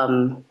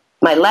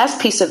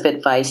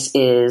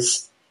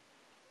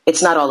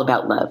 it's not all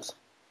about love.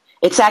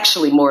 It's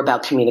actually more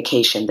about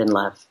communication than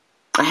love.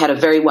 I had a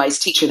very wise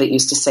teacher that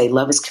used to say,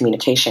 love is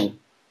communication.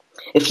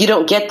 If you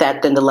don't get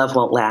that, then the love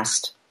won't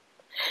last.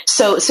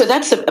 So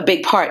that's a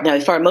big part. Now,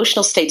 if our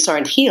emotional states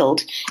aren't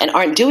healed and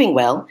aren't doing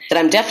well, then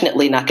I'm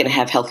definitely not going to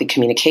have healthy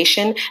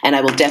communication, and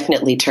I will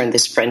definitely turn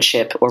this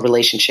friendship or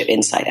relationship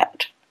inside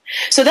out.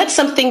 So that's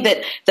something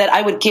that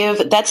I would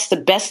give. That's the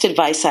best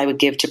advice I would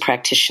give to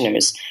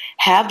practitioners.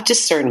 Have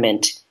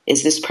discernment.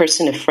 Is this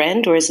person a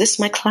friend or is this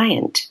my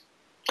client?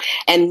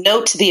 And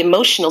note the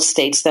emotional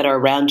states that are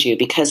around you,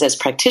 because as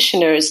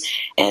practitioners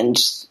and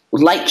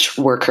light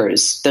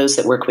workers, those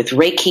that work with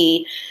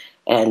Reiki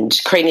and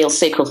cranial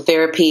sacral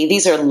therapy,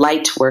 these are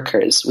light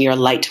workers. We are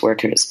light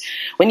workers.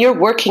 When you're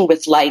working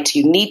with light,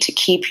 you need to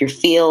keep your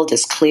field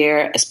as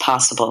clear as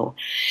possible.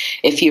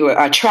 If you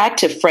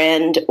attract a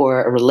friend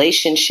or a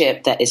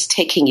relationship that is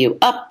taking you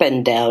up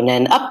and down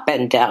and up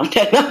and down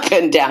and up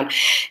and down,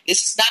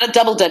 this is not a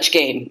double Dutch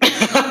game.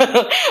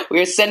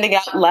 We're sending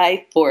out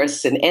life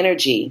force and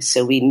energy,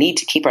 so we need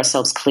to keep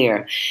ourselves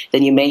clear.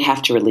 Then you may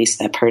have to release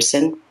that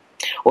person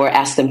or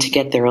ask them to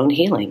get their own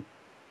healing.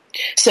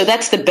 So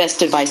that's the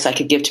best advice I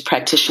could give to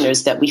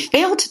practitioners that we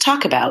fail to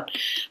talk about,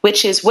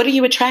 which is, what are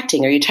you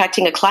attracting? Are you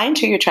attracting a client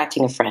or are you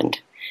attracting a friend?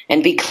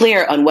 And be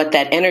clear on what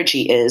that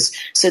energy is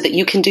so that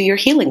you can do your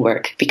healing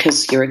work,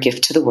 because you're a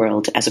gift to the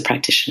world as a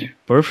practitioner.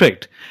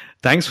 Perfect.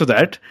 Thanks for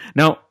that.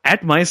 Now,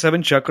 at My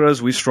Seven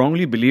Chakras, we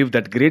strongly believe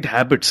that great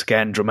habits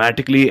can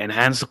dramatically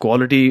enhance the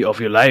quality of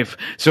your life.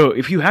 So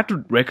if you had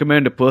to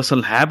recommend a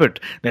personal habit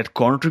that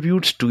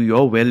contributes to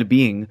your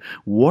well-being,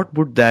 what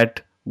would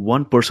that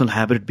one personal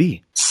habit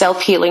be?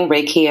 Self-healing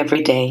Reiki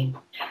every day.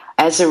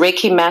 As a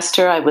Reiki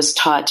master, I was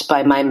taught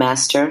by my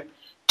master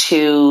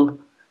to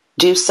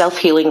do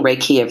self-healing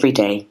Reiki every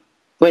day.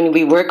 When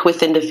we work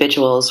with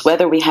individuals,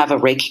 whether we have a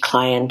Reiki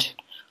client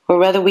or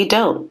whether we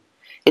don't,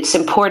 it's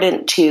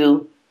important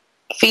to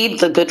feed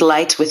the good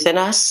light within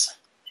us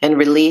and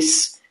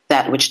release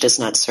that which does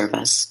not serve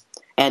us.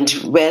 And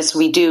as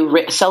we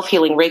do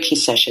self-healing Reiki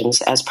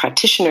sessions, as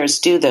practitioners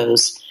do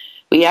those,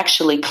 we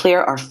actually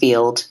clear our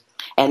field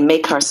and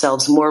make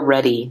ourselves more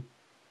ready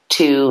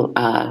to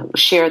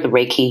share the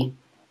Reiki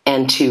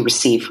and to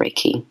receive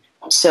Reiki.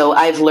 So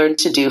I've learned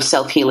to do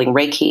self-healing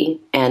Reiki,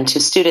 and to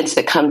students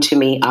that come to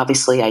me,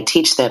 obviously I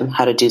teach them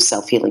how to do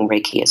self-healing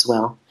Reiki as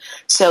well.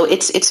 So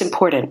it's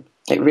important.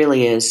 It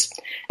really is.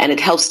 And it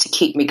helps to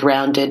keep me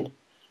grounded,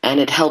 and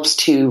it helps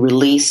to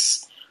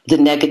release the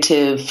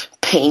negative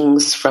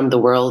pings from the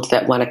world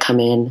that want to come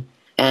in.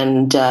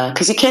 And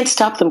because you can't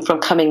stop them from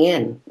coming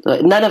in.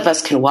 None of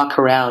us can walk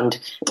around,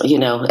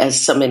 as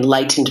some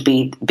enlightened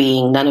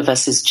being. None of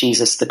us is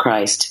Jesus the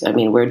Christ. I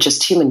mean, we're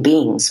just human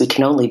beings. We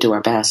can only do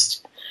our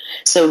best.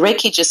 So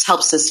Reiki just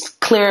helps us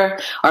clear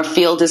our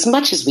field as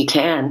much as we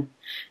can,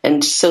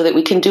 and so that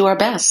we can do our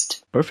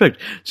best. Perfect.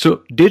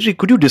 So, Daydree,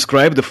 could you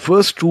describe the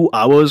first 2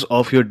 hours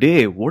of your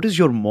day? What is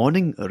your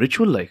morning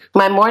ritual like?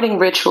 My morning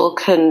ritual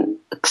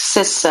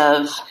consists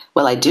of,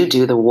 I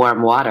do the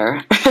warm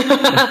water.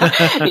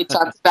 You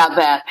talked about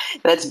that.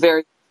 That's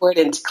very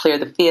important to clear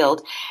the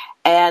field.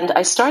 And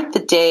I start the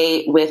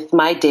day with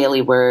my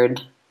daily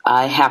word.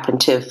 I happen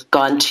to have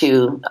gone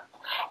to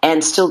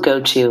and still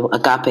go to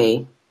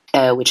Agape,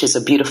 which is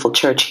a beautiful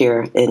church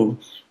here in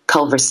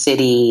Culver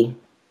City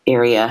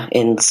area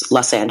in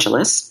Los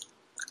Angeles.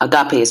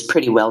 Agape is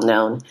pretty well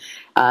known.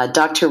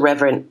 Dr.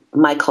 Reverend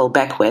Michael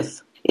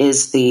Beckwith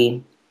is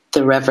the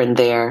Reverend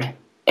there.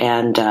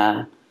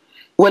 And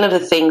one of the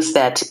things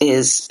that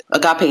is,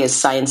 Agape is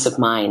science of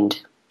mind.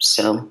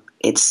 So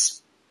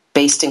it's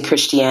based in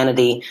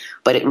Christianity,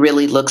 but it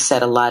really looks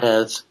at a lot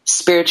of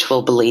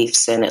spiritual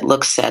beliefs, and it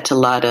looks at a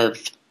lot of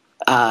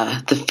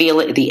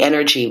the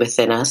energy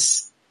within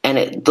us. And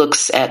it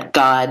looks at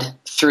God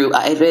through,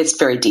 it's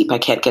very deep. I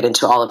can't get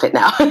into all of it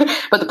now.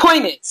 But the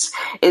point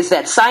is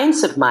that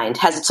science of mind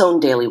has its own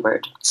daily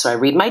word. So I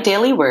read my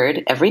daily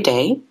word every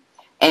day,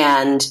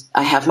 and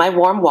I have my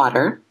warm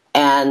water,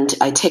 and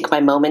I take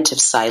my moment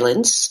of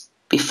silence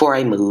before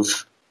I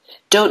move.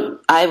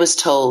 I was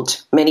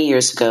told many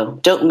years ago,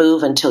 don't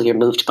move until you're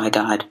moved by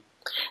God.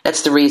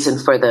 That's the reason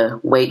for the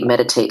wait,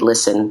 meditate,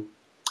 listen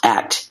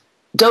act.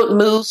 Don't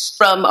move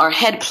from our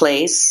head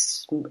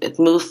place.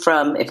 Move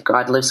from, if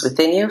God lives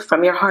within you,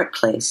 from your heart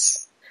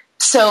place.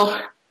 So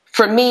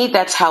for me,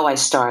 that's how I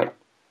start.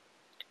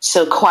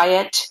 So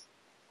quiet,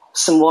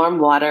 some warm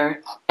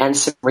water, and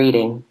some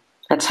reading.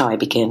 That's how I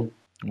begin.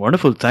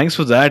 Wonderful. Thanks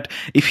for that.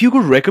 If you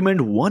could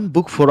recommend one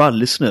book for our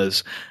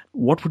listeners,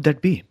 what would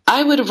that be?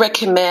 I would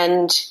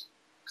recommend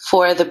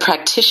for the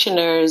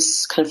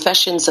practitioners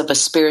Confessions of a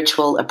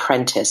Spiritual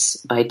Apprentice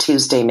by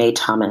Tuesday May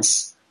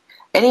Thomas.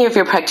 Any of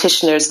your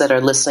practitioners that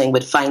are listening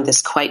would find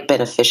this quite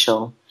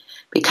beneficial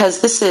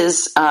because this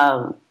is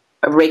a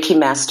Reiki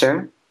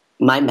master,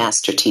 my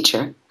master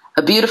teacher,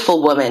 a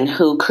beautiful woman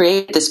who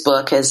created this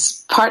book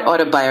as part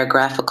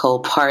autobiographical,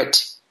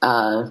 part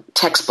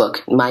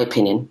textbook, in my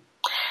opinion.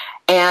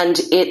 And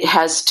it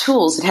has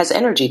tools, it has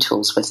energy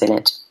tools within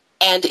it.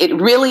 And it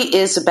really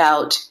is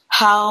about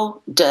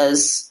how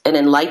does an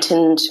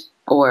enlightened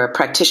or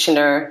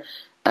practitioner,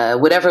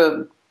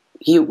 whatever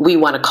we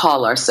want to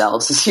call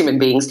ourselves as human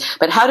beings,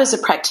 but how does a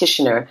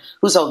practitioner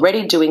who's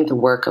already doing the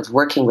work of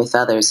working with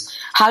others,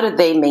 how do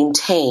they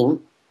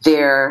maintain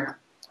their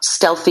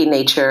stealthy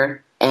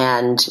nature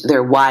and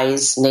their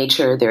wise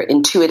nature, their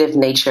intuitive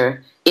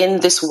nature in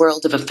this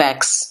world of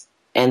effects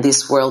and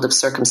this world of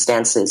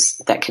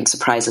circumstances that can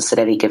surprise us at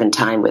any given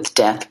time with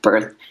death,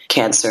 birth,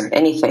 cancer,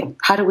 anything?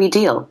 How do we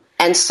deal?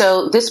 And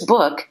so this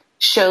book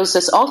shows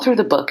us, all through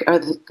the book are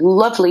the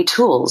lovely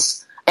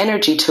tools,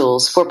 energy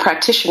tools for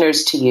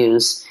practitioners to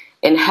use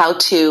in how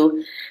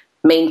to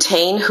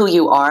maintain who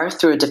you are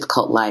through a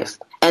difficult life.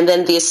 And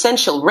then the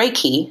Essential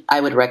Reiki,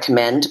 I would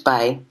recommend,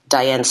 by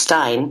Diane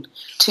Stein,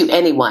 to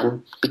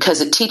anyone,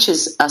 because it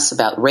teaches us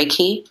about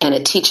Reiki, and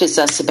it teaches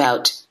us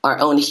about our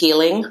own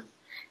healing,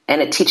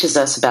 and it teaches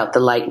us about the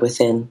light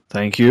within.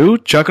 Thank you.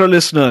 Chakra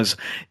listeners,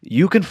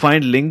 you can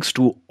find links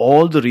to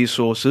all the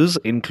resources,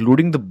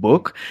 including the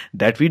book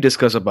that we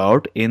discuss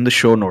about, in the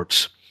show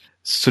notes.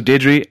 So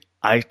Daydree,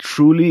 I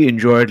truly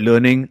enjoyed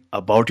learning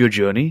about your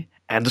journey,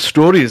 and the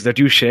stories that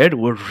you shared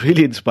were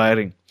really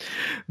inspiring.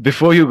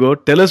 Before you go,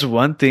 tell us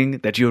one thing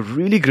that you're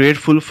really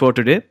grateful for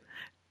today.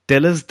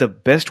 Tell us the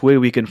best way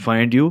we can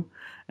find you,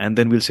 and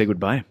then we'll say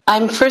goodbye.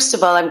 First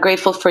of all, I'm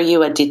grateful for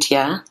you,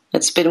 Aditya.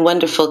 It's been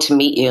wonderful to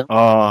meet you.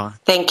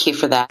 Thank you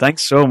for that.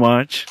 Thanks so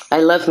much. I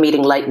love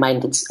meeting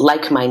like-minded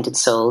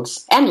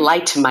souls, and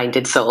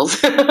light-minded souls,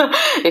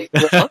 if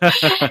you will.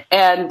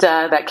 And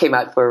that came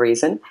out for a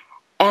reason.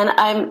 And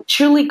I'm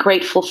truly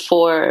grateful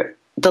for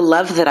the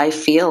love that I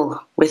feel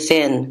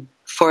within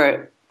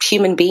for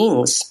human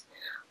beings.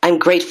 I'm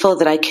grateful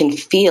that I can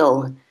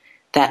feel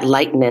that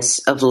lightness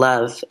of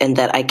love and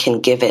that I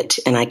can give it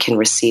and I can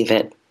receive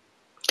it.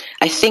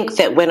 I think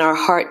that when our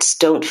hearts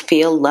don't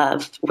feel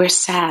love, we're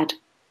sad.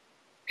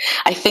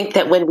 I think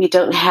that when we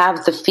don't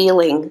have the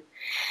feeling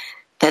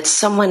that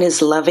someone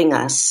is loving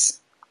us,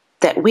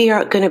 that we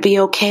are going to be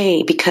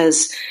okay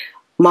because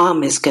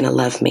Mom is going to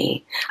love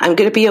me. I'm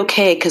going to be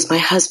okay because my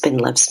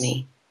husband loves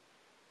me.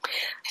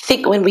 I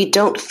think when we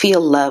don't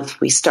feel love,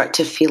 we start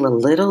to feel a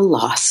little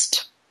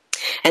lost.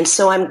 And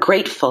so I'm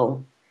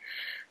grateful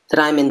that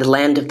I'm in the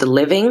land of the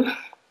living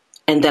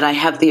and that I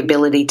have the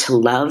ability to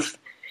love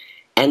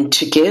and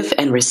to give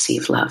and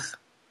receive love.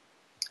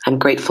 I'm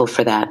grateful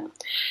for that.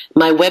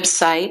 My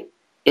website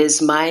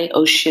is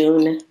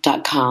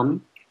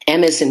myoshun.com.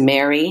 M as in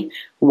Mary,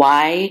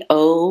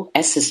 Y-O,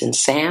 S as in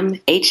Sam,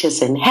 H as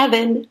in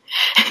heaven,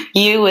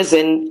 U as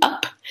in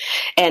up,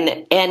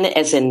 and N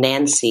as in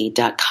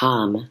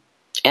Nancy.com.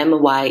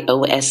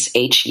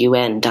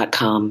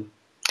 MYOSHUN.com.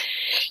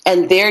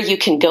 And there you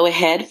can go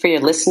ahead for your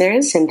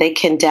listeners and they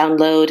can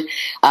download,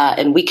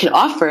 and we can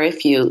offer,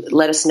 if you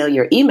let us know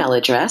your email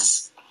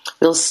address,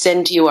 we'll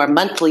send you our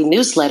monthly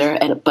newsletter,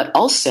 but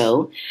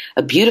also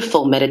a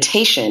beautiful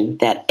meditation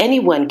that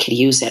anyone could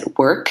use at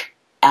work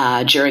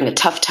during a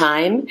tough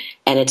time.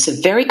 And it's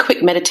a very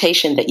quick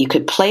meditation that you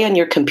could play on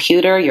your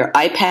computer, your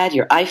iPad,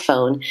 your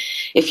iPhone,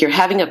 if you're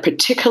having a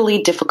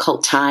particularly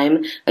difficult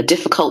time, a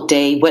difficult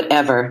day,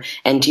 whatever,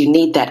 and you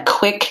need that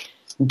quick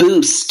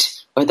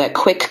boost or that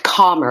quick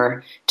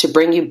calmer to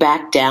bring you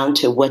back down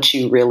to what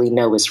you really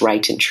know is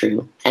right and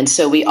true. And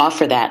so we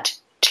offer that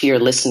to your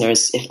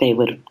listeners if they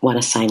would want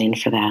to sign in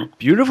for that.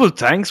 Beautiful.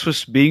 Thanks for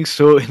being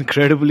so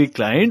incredibly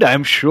kind.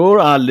 I'm sure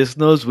our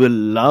listeners will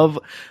love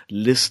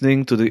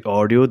listening to the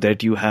audio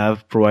that you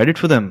have provided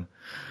for them.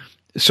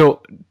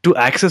 So to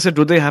access it,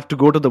 do they have to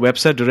go to the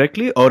website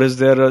directly or is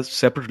there a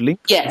separate link?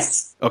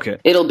 Yes. Okay.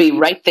 It'll be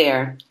right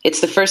there.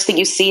 It's the first thing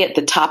you see at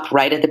the top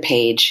right of the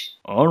page.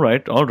 All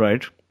right.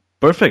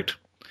 Perfect.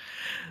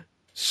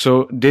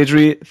 So,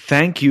 Daydree,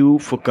 thank you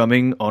for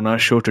coming on our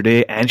show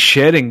today and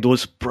sharing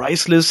those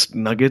priceless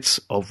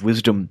nuggets of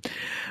wisdom.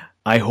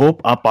 I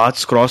hope our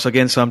paths cross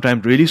again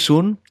sometime really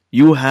soon.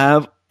 You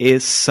have a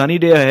sunny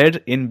day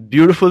ahead in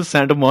beautiful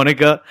Santa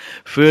Monica,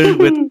 filled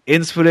with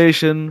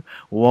inspiration,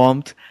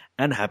 warmth,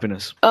 and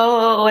happiness.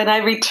 Oh, and I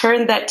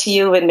return that to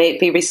you and may it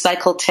be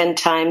recycled 10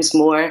 times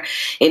more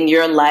in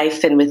your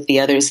life and with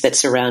the others that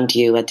surround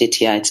you,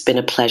 Aditya. It's been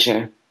a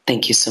pleasure.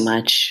 Thank you so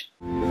much.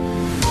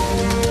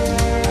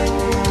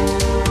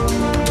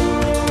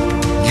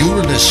 You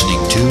were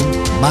listening to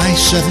My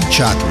Seven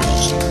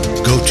Chakras.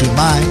 Go to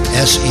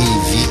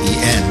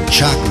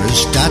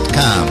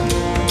mysevenchakras.com.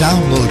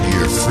 Download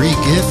your free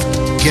gift,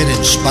 get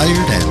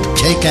inspired, and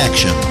take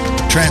action.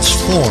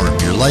 Transform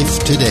your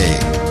life today.